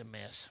 and it's a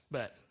mess,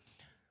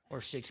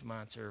 or 6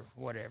 months or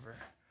whatever.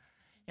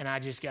 And I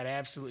just got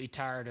absolutely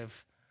tired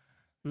of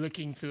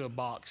looking through a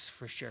box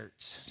for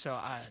shirts. So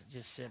I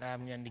just said,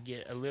 I'm going to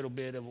get a little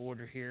bit of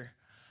order here.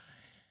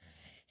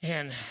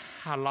 And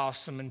I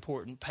lost some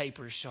important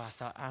papers, so I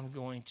thought I'm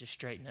going to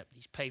straighten up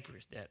these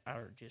papers that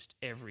are just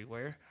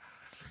everywhere.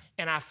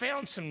 And I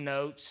found some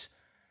notes,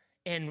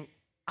 and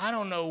I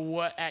don't know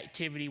what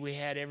activity we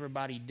had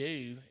everybody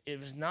do. It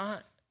was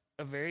not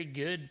a very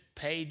good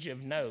page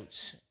of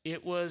notes.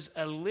 It was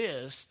a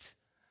list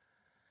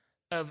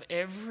of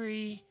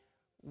every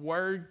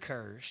word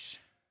curse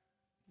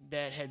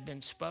that had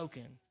been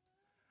spoken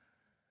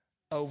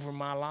over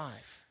my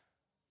life.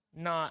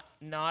 Not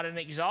an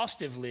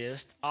exhaustive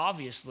list,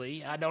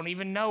 obviously. I don't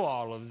even know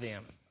all of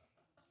them.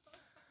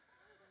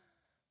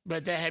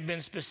 But that had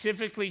been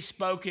specifically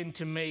spoken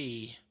to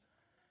me,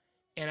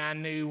 and I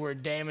knew were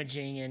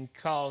damaging and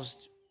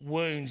caused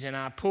wounds. And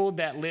I pulled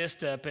that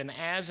list up, and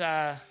as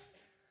I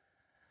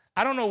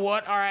don't know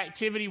what our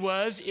activity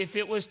was. If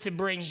it was to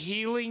bring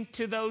healing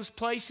to those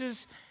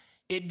places,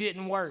 it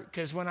didn't work,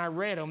 because when I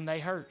read them, they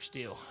hurt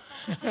still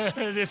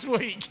this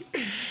week.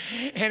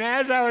 And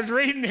as I was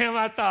reading them,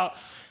 I thought,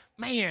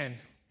 man,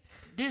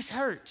 this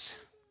hurts.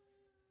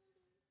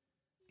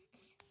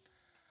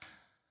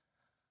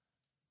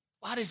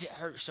 Why does it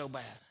hurt so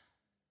bad?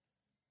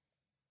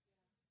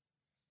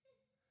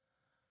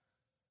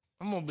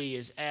 I'm going to be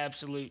as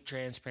absolute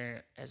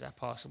transparent as I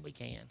possibly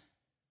can.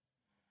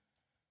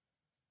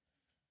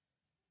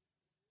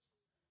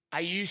 I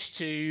used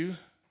to,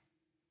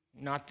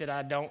 not that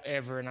I don't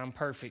ever and I'm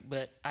perfect,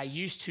 but I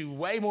used to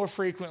way more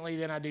frequently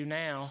than I do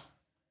now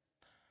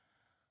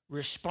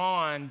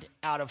respond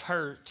out of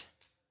hurt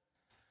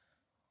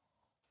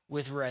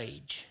with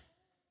rage.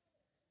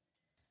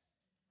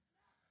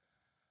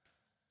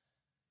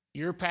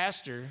 Your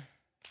pastor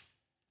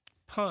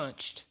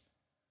punched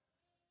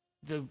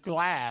the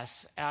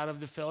glass out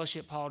of the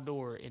fellowship hall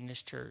door in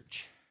this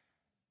church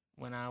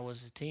when I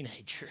was a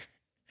teenager.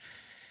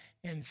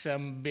 And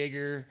some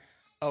bigger,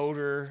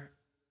 older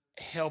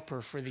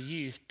helper for the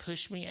youth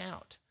pushed me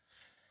out.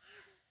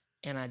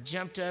 And I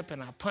jumped up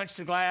and I punched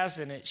the glass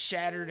and it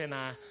shattered, and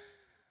I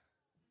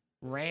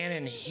ran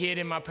and hid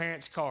in my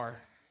parents' car,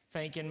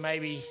 thinking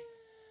maybe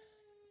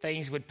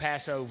things would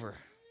pass over.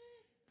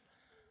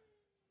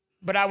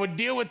 But I would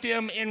deal with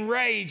them in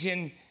rage,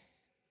 and,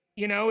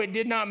 it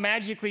did not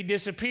magically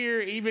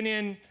disappear. Even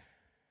in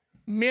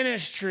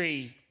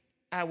ministry,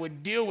 I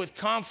would deal with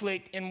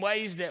conflict in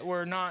ways that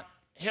were not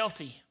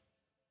healthy.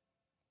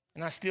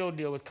 And I still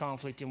deal with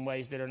conflict in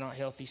ways that are not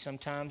healthy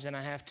sometimes, and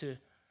I have to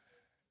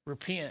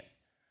repent.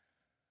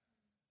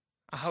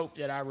 I hope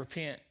that I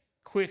repent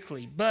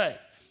quickly.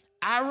 But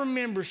I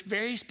remember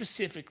very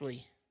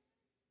specifically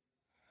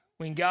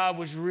when God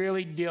was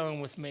really dealing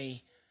with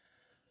me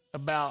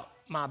about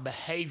my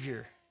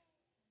behavior,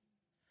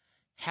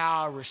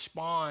 how I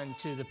respond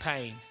to the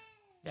pain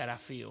that I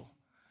feel.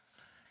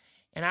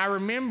 And I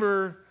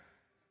remember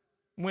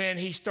when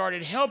he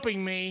started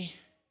helping me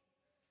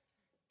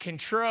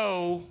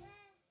control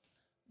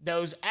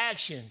those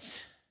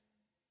actions.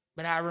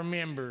 But I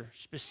remember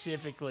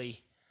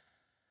specifically,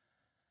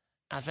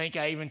 I think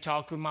I even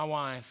talked with my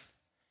wife,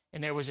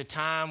 and there was a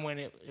time when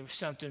it was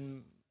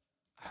something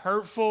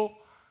hurtful,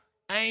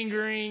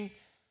 angering,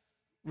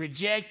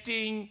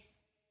 rejecting.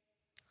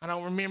 I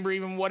don't remember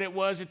even what it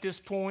was at this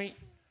point,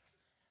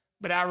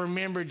 but I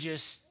remember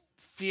just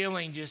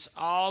feeling just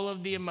all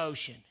of the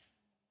emotion.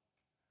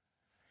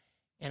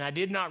 And I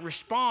did not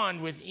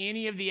respond with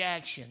any of the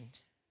action.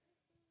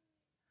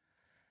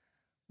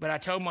 But I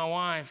told my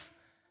wife,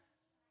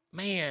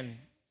 man,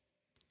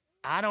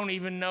 I don't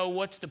even know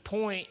what's the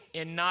point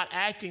in not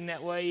acting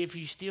that way if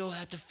you still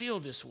have to feel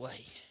this way.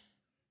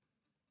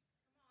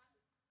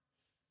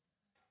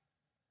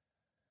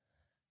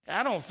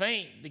 I don't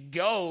think the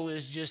goal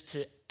is just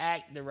to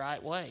act the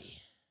right way.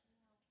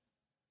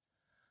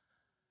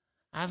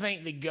 I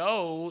think the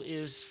goal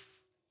is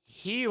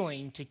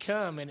healing to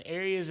come in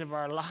areas of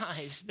our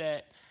lives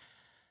that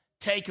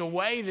take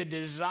away the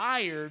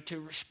desire to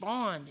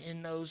respond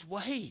in those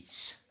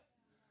ways.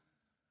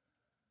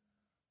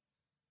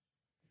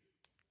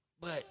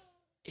 But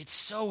it's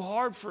so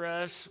hard for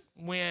us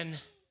when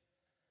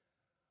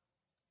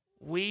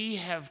we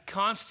have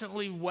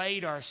constantly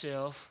weighed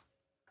ourselves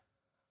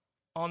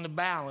on the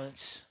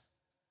balance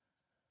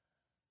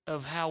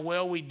of how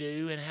well we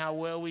do and how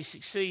well we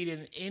succeed.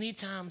 And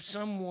anytime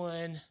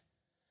someone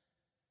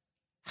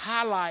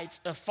highlights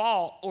a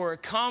fault or a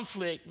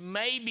conflict,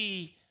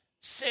 maybe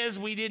says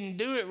we didn't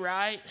do it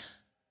right,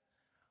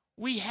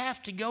 we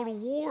have to go to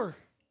war.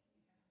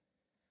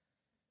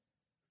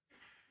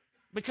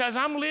 Because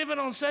I'm living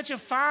on such a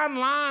fine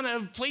line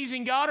of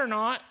pleasing God or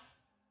not,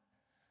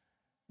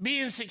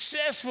 being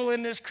successful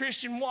in this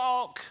Christian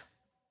walk,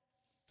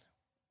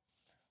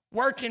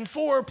 working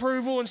for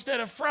approval instead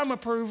of from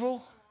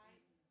approval,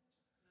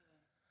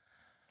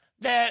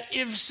 that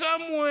if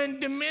someone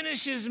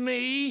diminishes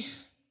me,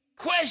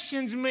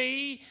 questions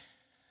me,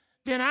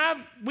 then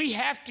we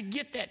have to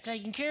get that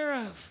taken care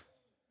of.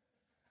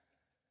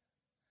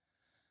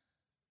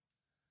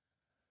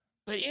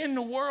 But in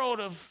the world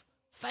of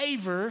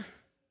favor,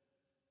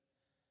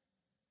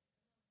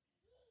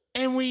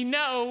 and we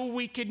know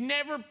we could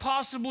never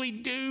possibly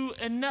do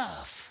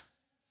enough.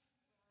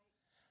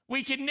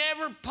 We could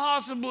never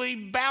possibly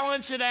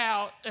balance it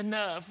out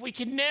enough. We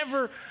could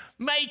never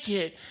make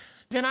it.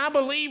 Then I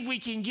believe we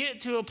can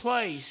get to a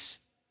place.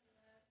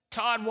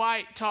 Todd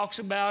White talks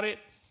about it,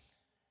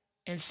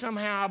 and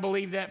somehow I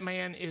believe that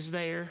man is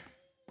there.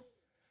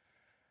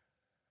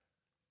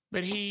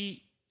 But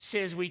he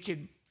says we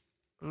could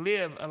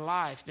live a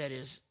life that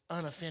is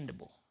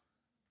unoffendable.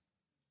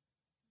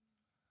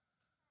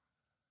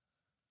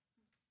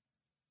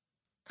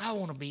 I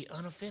want to be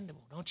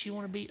unoffendable. Don't you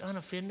want to be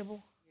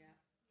unoffendable?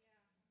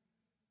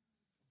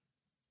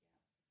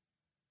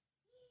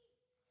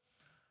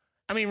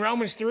 I mean,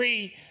 Romans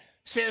 3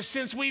 says,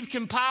 since we've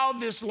compiled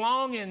this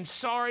long and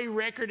sorry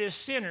record as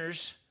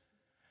sinners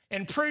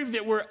and proved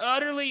that we're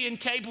utterly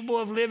incapable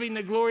of living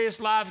the glorious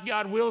life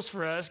God wills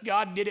for us,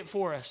 God did it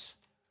for us.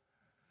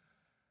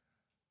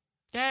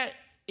 That,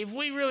 if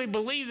we really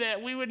believe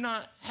that, we would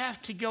not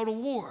have to go to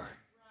war.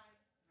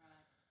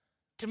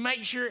 To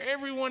make sure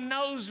everyone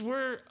knows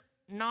we're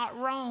not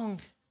wrong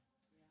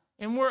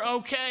and we're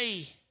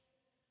okay.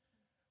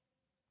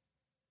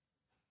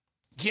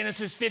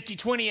 Genesis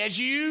 50:20, as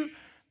you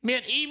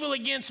meant evil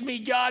against me,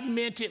 God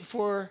meant it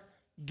for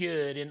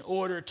good in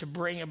order to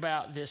bring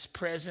about this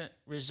present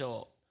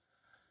result,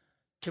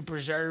 to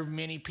preserve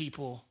many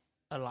people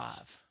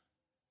alive.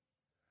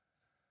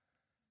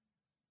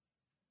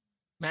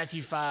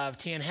 Matthew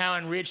 5:10, how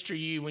enriched are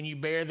you when you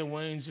bear the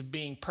wounds of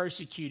being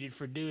persecuted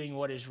for doing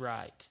what is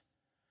right?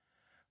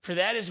 For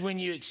that is when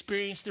you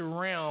experience the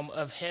realm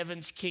of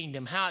heaven's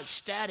kingdom. How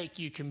ecstatic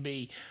you can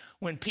be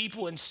when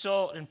people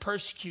insult and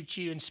persecute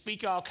you and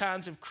speak all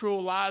kinds of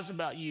cruel lies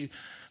about you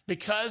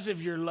because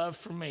of your love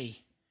for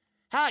me.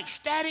 How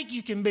ecstatic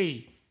you can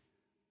be.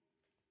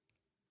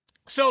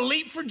 So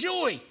leap for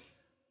joy.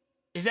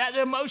 Is that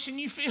the emotion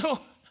you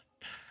feel?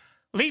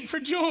 Leap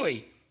for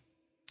joy.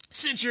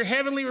 Since your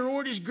heavenly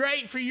reward is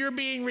great, for you're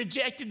being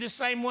rejected the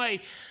same way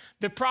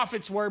the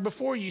prophets were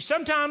before you.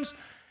 Sometimes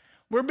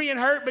we're being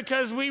hurt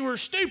because we were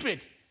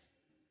stupid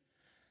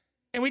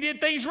and we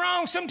did things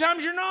wrong.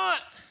 Sometimes you're not.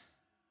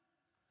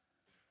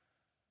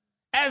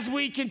 As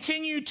we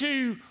continue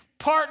to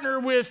partner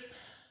with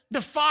the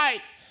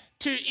fight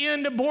to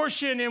end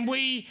abortion, and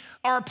we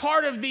are a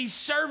part of these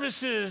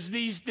services,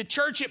 the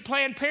church at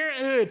Planned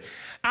Parenthood,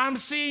 I'm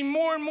seeing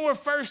more and more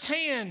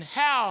firsthand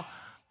how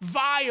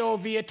vile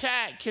the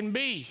attack can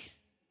be.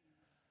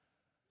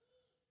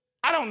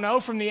 I don't know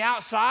from the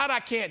outside,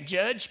 I can't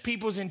judge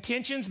people's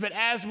intentions, but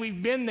as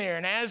we've been there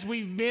and as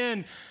we've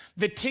been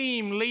the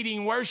team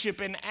leading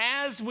worship and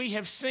as we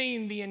have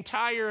seen the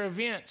entire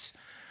events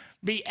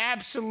be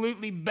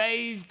absolutely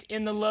bathed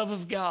in the love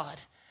of God,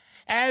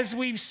 as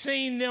we've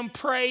seen them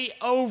pray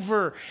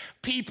over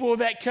people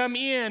that come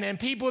in and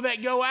people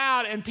that go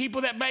out and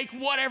people that make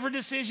whatever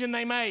decision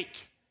they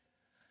make,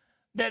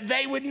 that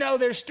they would know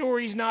their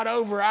story's not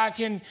over. I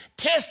can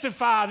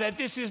testify that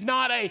this is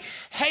not a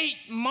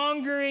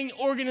hate-mongering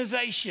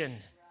organization.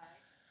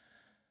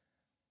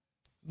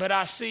 But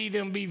I see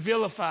them be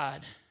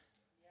vilified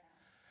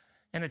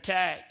and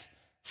attacked.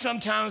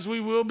 Sometimes we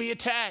will be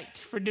attacked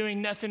for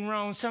doing nothing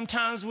wrong.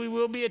 Sometimes we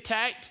will be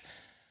attacked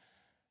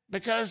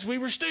because we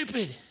were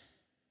stupid.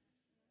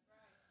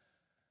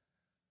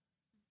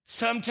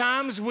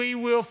 Sometimes we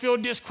will feel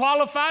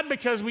disqualified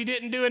because we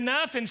didn't do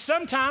enough, and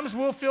sometimes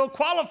we'll feel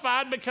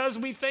qualified because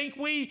we think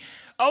we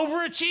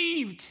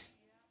overachieved.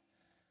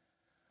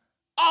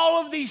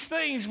 All of these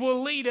things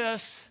will lead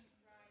us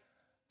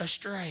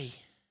astray.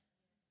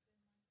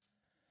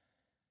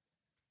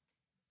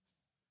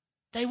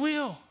 They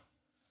will.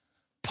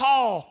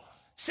 Paul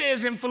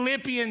says in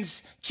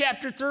Philippians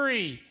chapter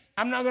 3,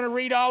 I'm not going to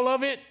read all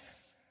of it.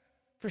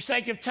 For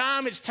sake of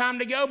time, it's time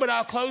to go, but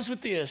I'll close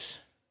with this.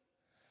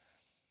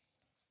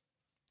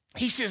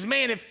 He says,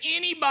 man, if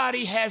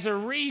anybody has a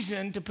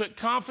reason to put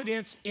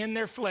confidence in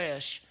their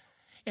flesh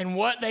and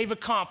what they've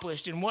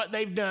accomplished and what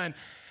they've done,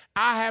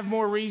 I have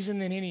more reason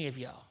than any of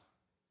y'all.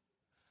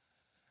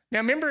 Now,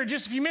 remember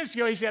just a few minutes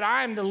ago, he said,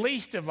 I am the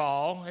least of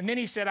all. And then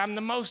he said, I'm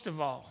the most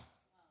of all.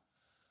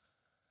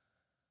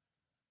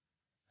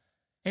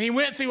 And he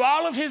went through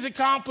all of his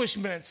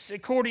accomplishments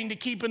according to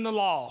keeping the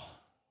law.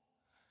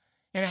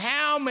 And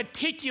how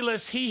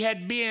meticulous he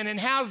had been, and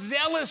how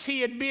zealous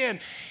he had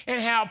been,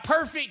 and how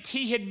perfect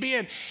he had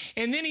been.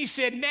 And then he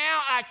said, now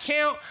I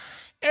count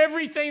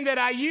everything that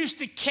I used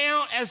to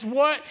count as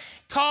what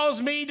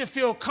caused me to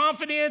feel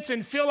confidence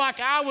and feel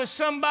like I was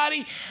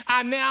somebody.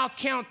 I now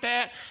count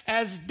that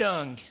as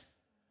dung,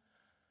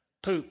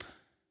 poop,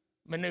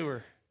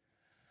 manure.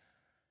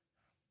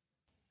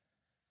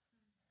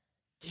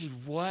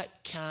 Dude, what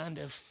kind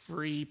of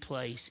free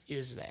place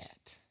is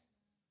that?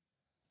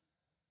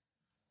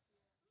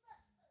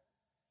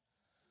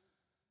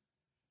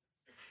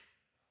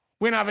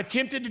 When I've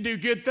attempted to do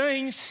good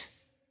things,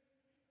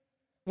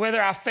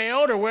 whether I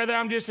failed or whether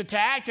I'm just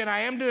attacked and I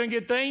am doing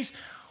good things,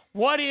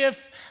 what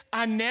if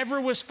I never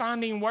was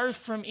finding worth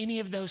from any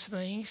of those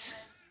things?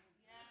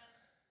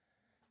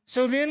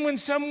 So then when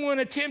someone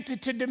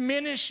attempted to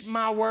diminish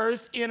my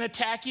worth in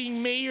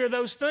attacking me or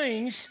those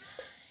things,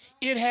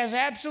 it has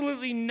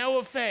absolutely no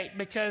effect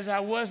because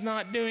I was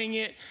not doing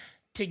it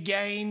to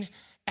gain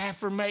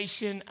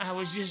affirmation. I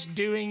was just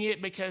doing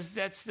it because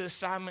that's the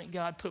assignment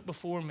God put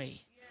before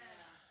me.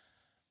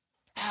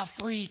 How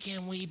free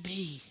can we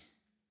be?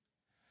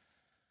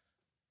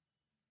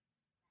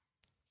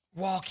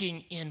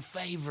 Walking in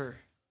favor,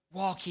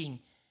 walking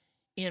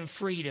in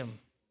freedom.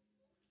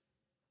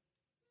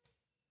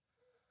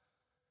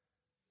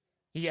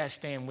 You guys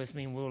stand with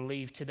me and we'll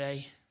leave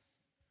today.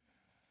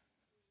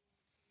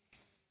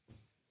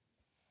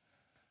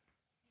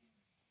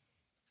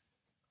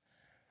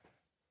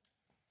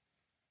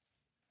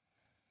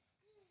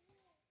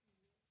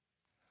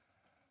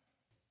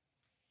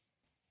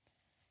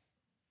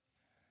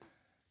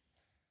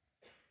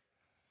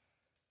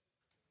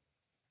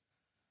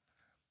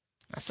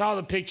 I saw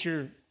the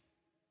picture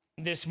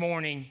this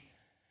morning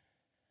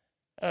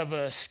of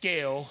a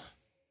scale,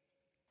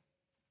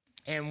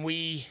 and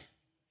we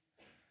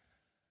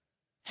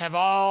have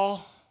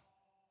all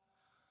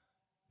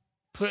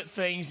put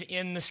things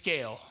in the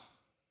scale.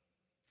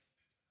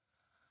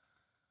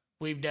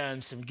 We've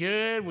done some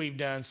good, we've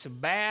done some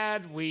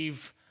bad,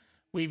 we've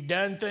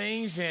done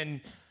things,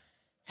 and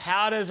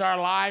how does our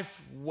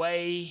life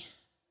weigh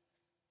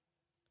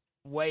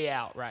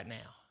out right now?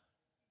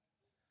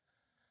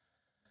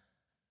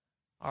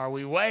 Are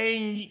we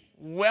weighing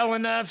well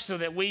enough so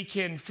that we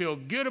can feel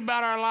good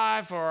about our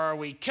life, or are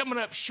we coming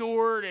up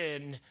short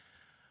and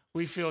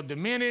we feel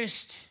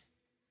diminished?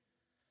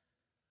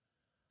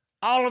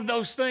 All of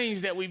those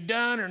things that we've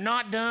done or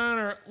not done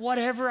or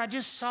whatever, I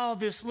just saw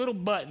this little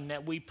button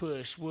that we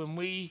push when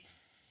we,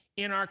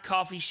 in our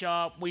coffee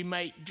shop, we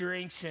make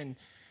drinks and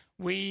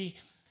we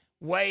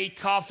weigh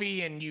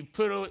coffee and you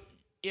put it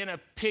in a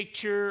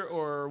picture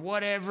or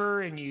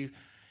whatever, and you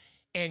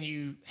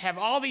have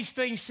all these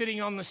things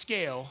sitting on the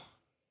scale,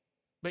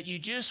 but you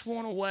just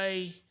want to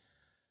weigh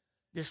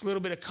this little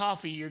bit of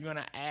coffee you're going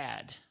to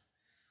add.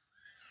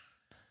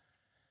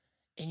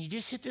 And you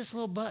just hit this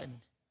little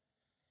button,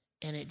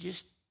 and it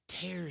just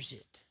tears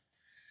it.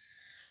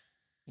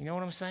 You know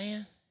what I'm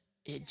saying?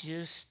 It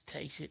just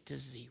takes it to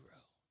zero.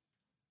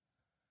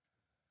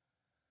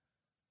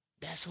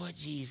 That's what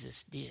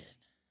Jesus did.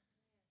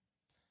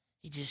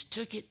 He just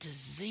took it to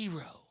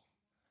zero.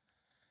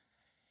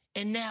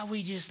 And now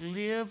we just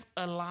live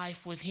a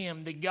life with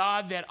him. The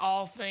God that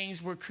all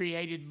things were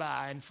created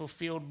by and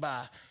fulfilled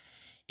by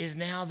is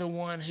now the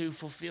one who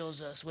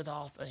fulfills us with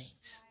all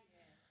things.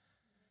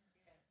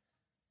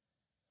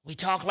 We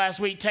talked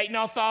last week, take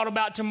no thought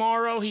about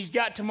tomorrow. He's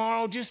got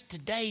tomorrow. Just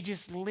today,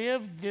 just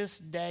live this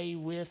day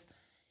with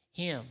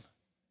him.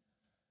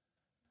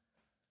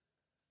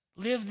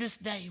 Live this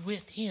day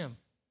with him.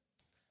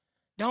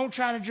 Don't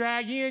try to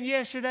drag in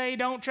yesterday.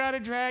 Don't try to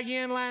drag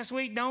in last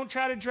week. Don't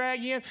try to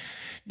drag in.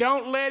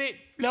 Don't let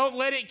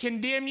it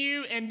condemn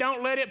you, and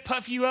don't let it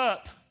puff you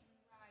up.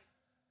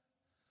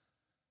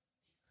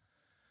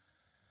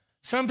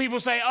 Some people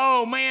say,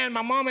 oh man,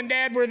 my mom and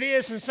dad were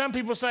this, and some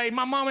people say,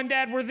 my mom and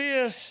dad were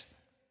this.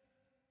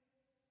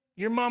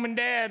 Your mom and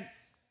dad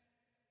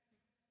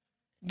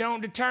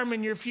don't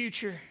determine your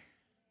future.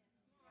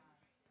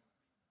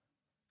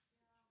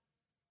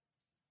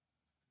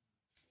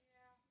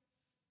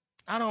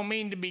 I don't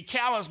mean to be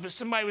callous, but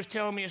somebody was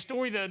telling me a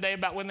story the other day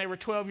about when they were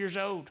 12 years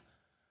old.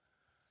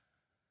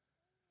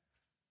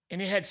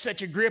 And it had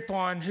such a grip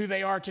on who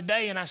they are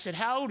today. And I said,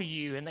 how old are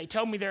you? And they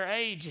told me their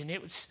age, and it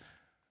was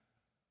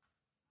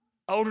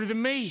older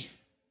than me.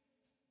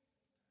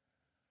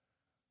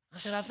 I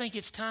said, I think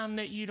it's time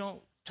that you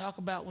don't talk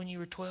about when you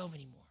were 12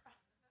 anymore.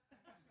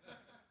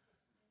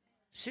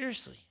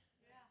 Seriously.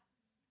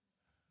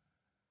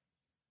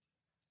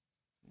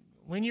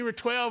 When you were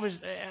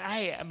 12,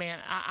 hey, man,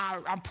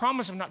 I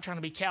promise I'm not trying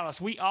to be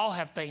callous. We all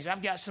have things.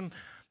 I've got some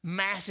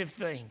massive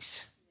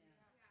things.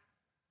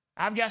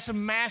 I've got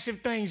some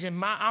massive things,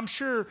 and I'm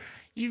sure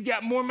you've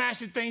got more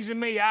massive things than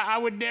me. I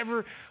would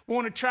never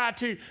want to try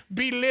to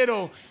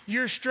belittle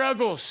your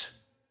struggles,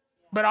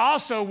 but I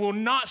also will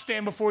not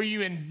stand before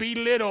you and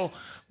belittle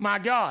my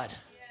God.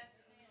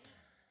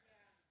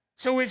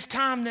 So it's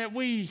time that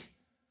we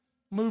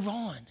move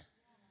on.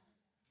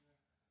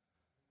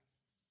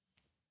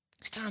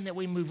 It's time that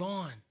we move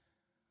on.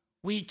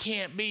 We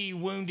can't be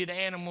wounded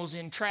animals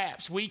in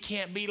traps. We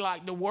can't be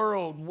like the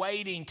world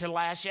waiting to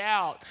lash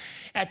out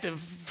at the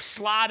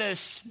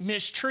slightest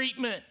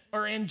mistreatment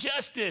or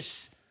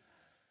injustice,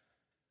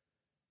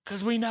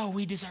 because we know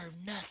we deserve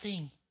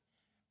nothing.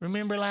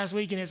 Remember last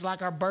week, and it's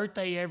like our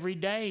birthday every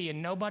day,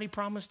 and nobody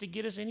promised to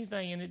get us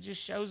anything, and it just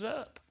shows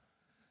up.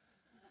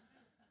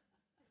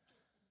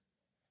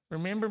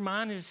 Remember,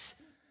 mine is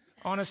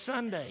on a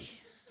Sunday,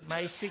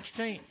 May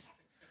 16th.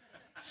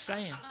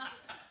 Saying.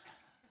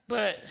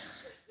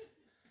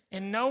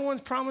 And no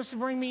one's promised to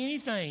bring me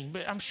anything,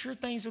 but I'm sure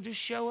things will just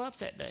show up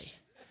that day.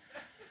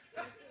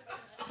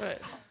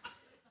 But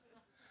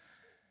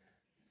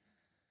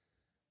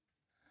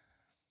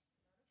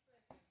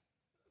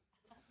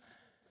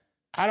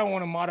I don't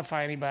want to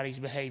modify anybody's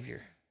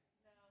behavior.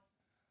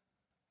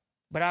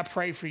 But I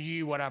pray for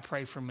you what I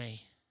pray for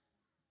me.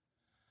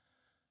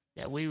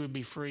 That we would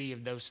be free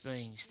of those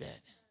things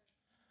that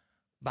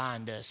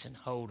bind us and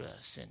hold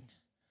us and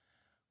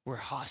we're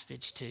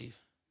hostage to.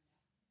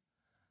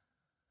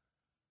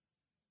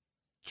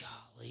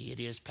 Golly, it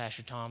is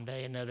Pastor Tom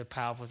Day. Another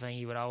powerful thing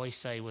he would always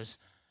say was,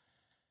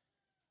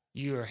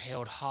 you are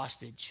held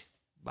hostage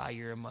by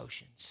your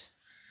emotions.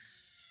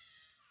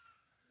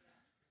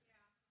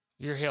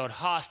 You're held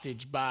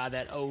hostage by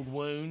that old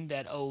wound,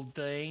 that old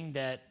thing,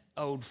 that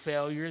old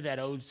failure, that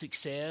old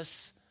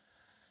success.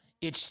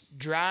 It's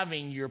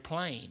driving your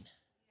plane.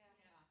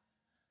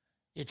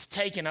 It's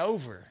taken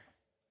over.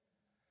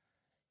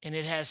 And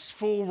it has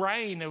full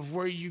reign of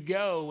where you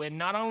go. And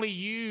not only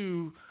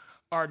you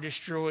are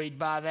destroyed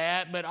by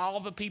that, but all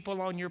the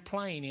people on your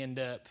plane end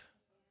up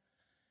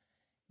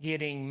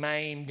getting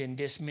maimed and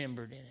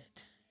dismembered in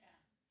it.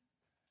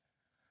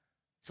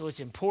 So it's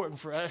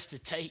important for us to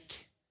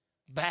take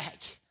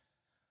back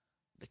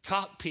the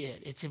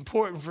cockpit. It's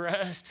important for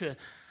us to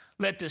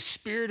let the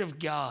Spirit of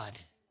God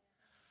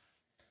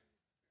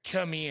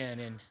come in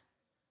and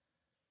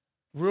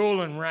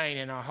rule and reign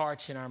in our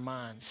hearts and our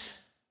minds.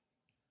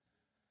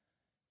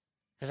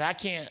 Because I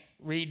can't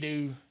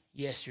redo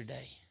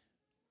yesterday.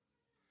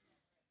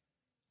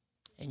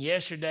 And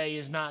yesterday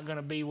is not going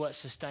to be what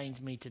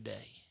sustains me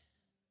today.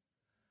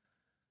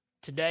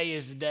 Today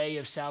is the day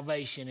of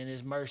salvation, and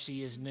His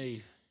mercy is new.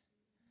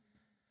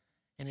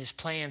 And His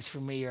plans for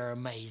me are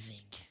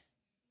amazing.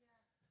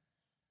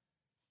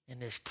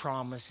 And there's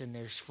promise and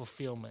there's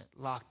fulfillment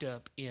locked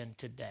up in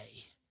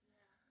today.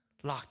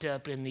 Locked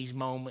up in these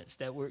moments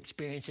that we're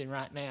experiencing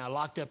right now.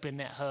 Locked up in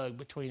that hug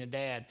between a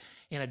dad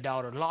and a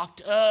daughter.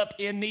 Locked up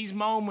in these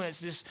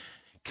moments. This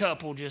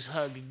couple just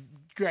hugged a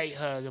great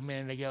hug a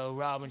minute ago,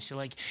 Rob and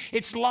Shalinka.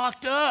 It's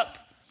locked up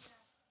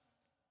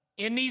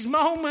in these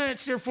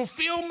moments. Their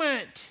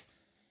fulfillment.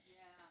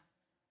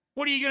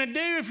 What are you going to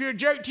do if you're a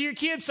jerk to your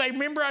kids? Say,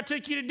 remember I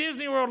took you to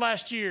Disney World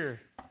last year.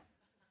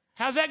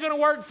 How's that going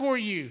to work for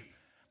you?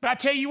 But I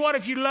tell you what,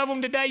 if you love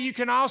them today, you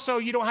don't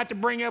have to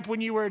bring up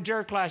when you were a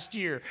jerk last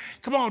year.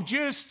 Come on,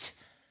 just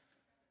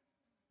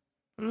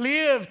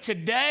live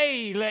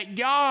today. Let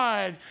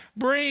God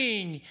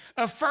bring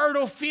a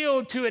fertile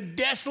field to a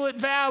desolate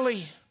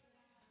valley.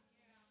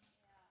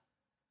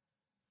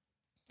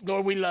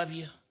 Lord, we love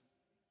you.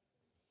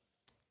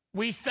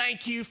 We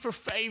thank you for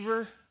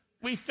favor.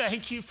 We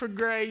thank you for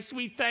grace.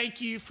 We thank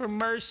you for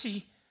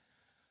mercy.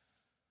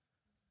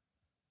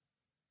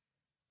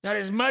 That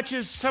as much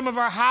as some of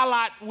our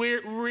highlight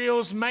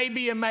reels may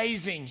be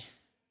amazing,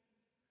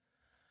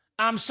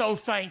 I'm so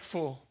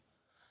thankful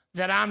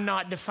that I'm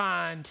not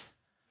defined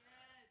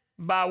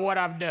by what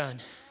I've done.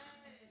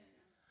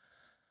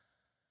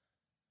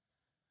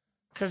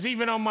 Because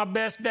even on my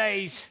best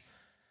days,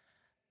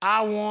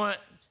 I want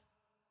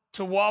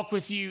to walk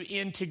with you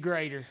into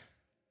greater.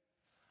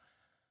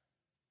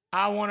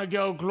 I want to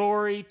go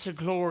glory to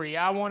glory.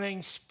 I want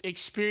to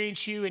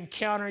experience you,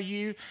 encounter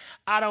you.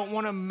 I don't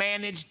want to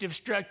manage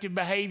destructive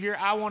behavior.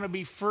 I want to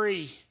be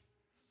free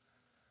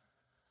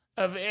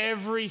of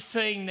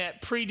everything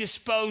that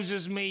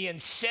predisposes me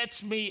and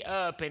sets me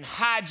up and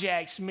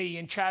hijacks me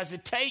and tries to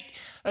take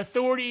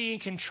authority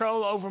and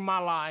control over my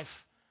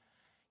life,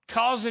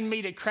 causing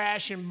me to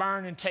crash and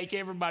burn and take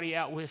everybody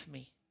out with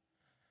me.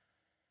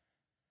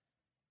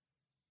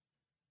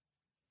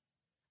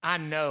 I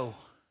know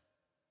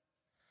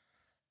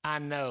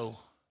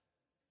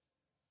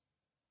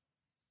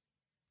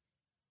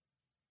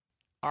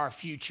our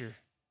future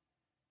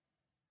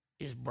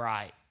is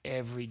bright.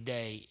 Every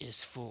day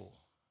is full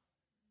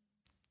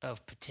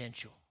of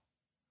potential.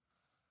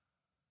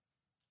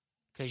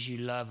 Because you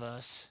love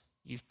us,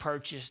 you've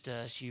purchased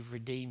us, you've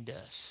redeemed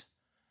us.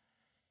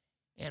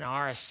 And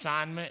our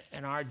assignment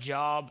and our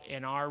job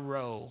and our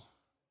role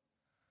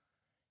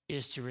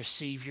is to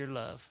receive your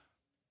love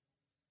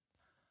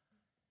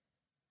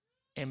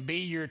and be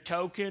your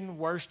token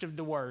worst of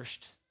the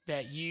worst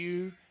that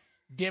you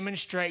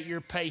demonstrate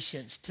your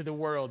patience to the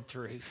world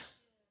through.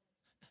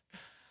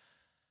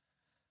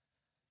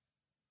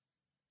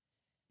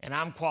 And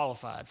I'm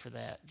qualified for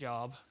that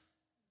job.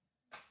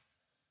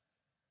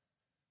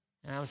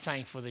 And I'm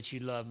thankful that you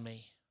love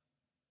me.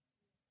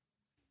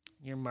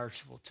 You're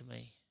merciful to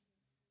me.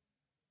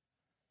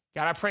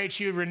 God, I pray that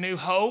you would renew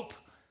hope,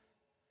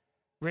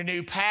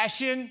 renew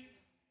passion.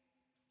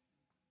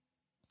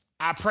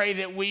 I pray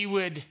that we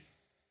would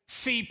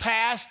see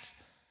past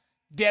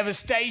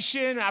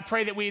devastation. I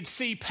pray that we'd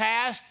see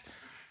past,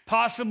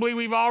 possibly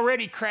we've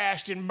already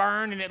crashed and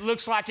burned, and it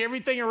looks like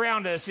everything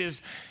around us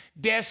is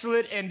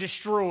desolate and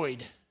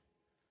destroyed.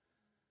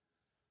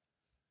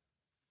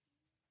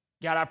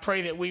 God, I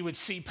pray that we would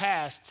see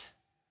past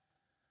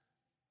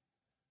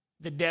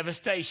the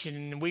devastation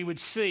and we would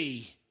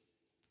see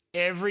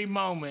every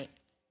moment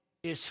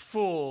is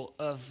full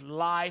of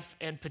life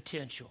and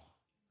potential.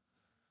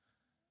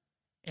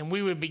 And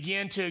we would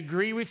begin to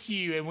agree with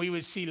you and we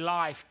would see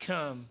life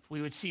come.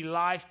 We would see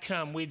life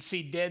come. We'd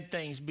see dead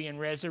things being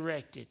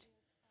resurrected.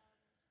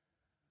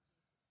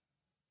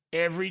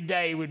 Every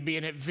day would be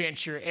an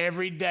adventure.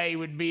 Every day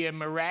would be a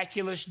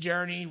miraculous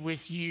journey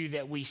with you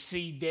that we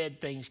see dead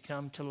things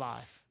come to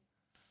life.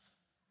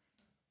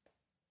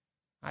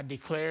 I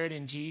declare it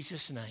in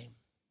Jesus' name.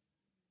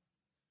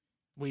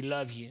 We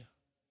love you.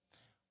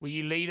 Will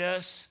you lead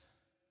us?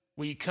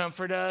 Will you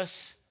comfort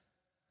us?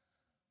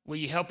 Will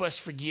you help us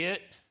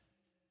forget?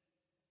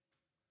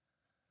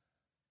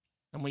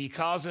 And will you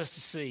cause us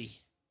to see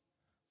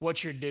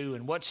what you're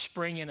doing, what's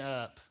springing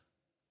up?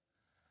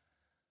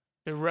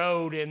 The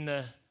road in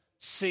the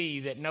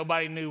sea that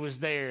nobody knew was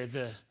there,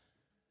 the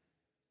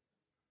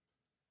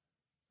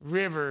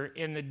river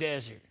in the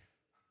desert,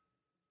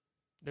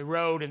 the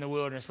road in the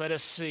wilderness. Let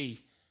us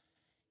see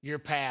your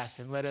path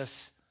and let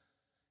us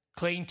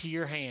cling to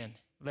your hand.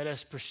 Let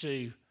us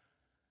pursue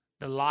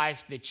the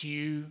life that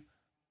you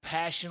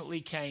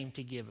passionately came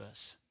to give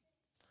us.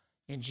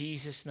 In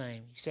Jesus'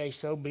 name. You say,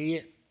 so be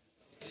it.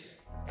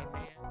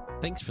 Amen.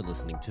 Thanks for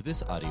listening to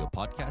this audio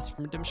podcast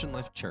from Redemption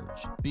Life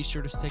Church. Be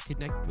sure to stay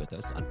connected with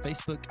us on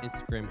Facebook,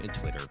 Instagram, and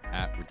Twitter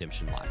at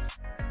Redemption Life.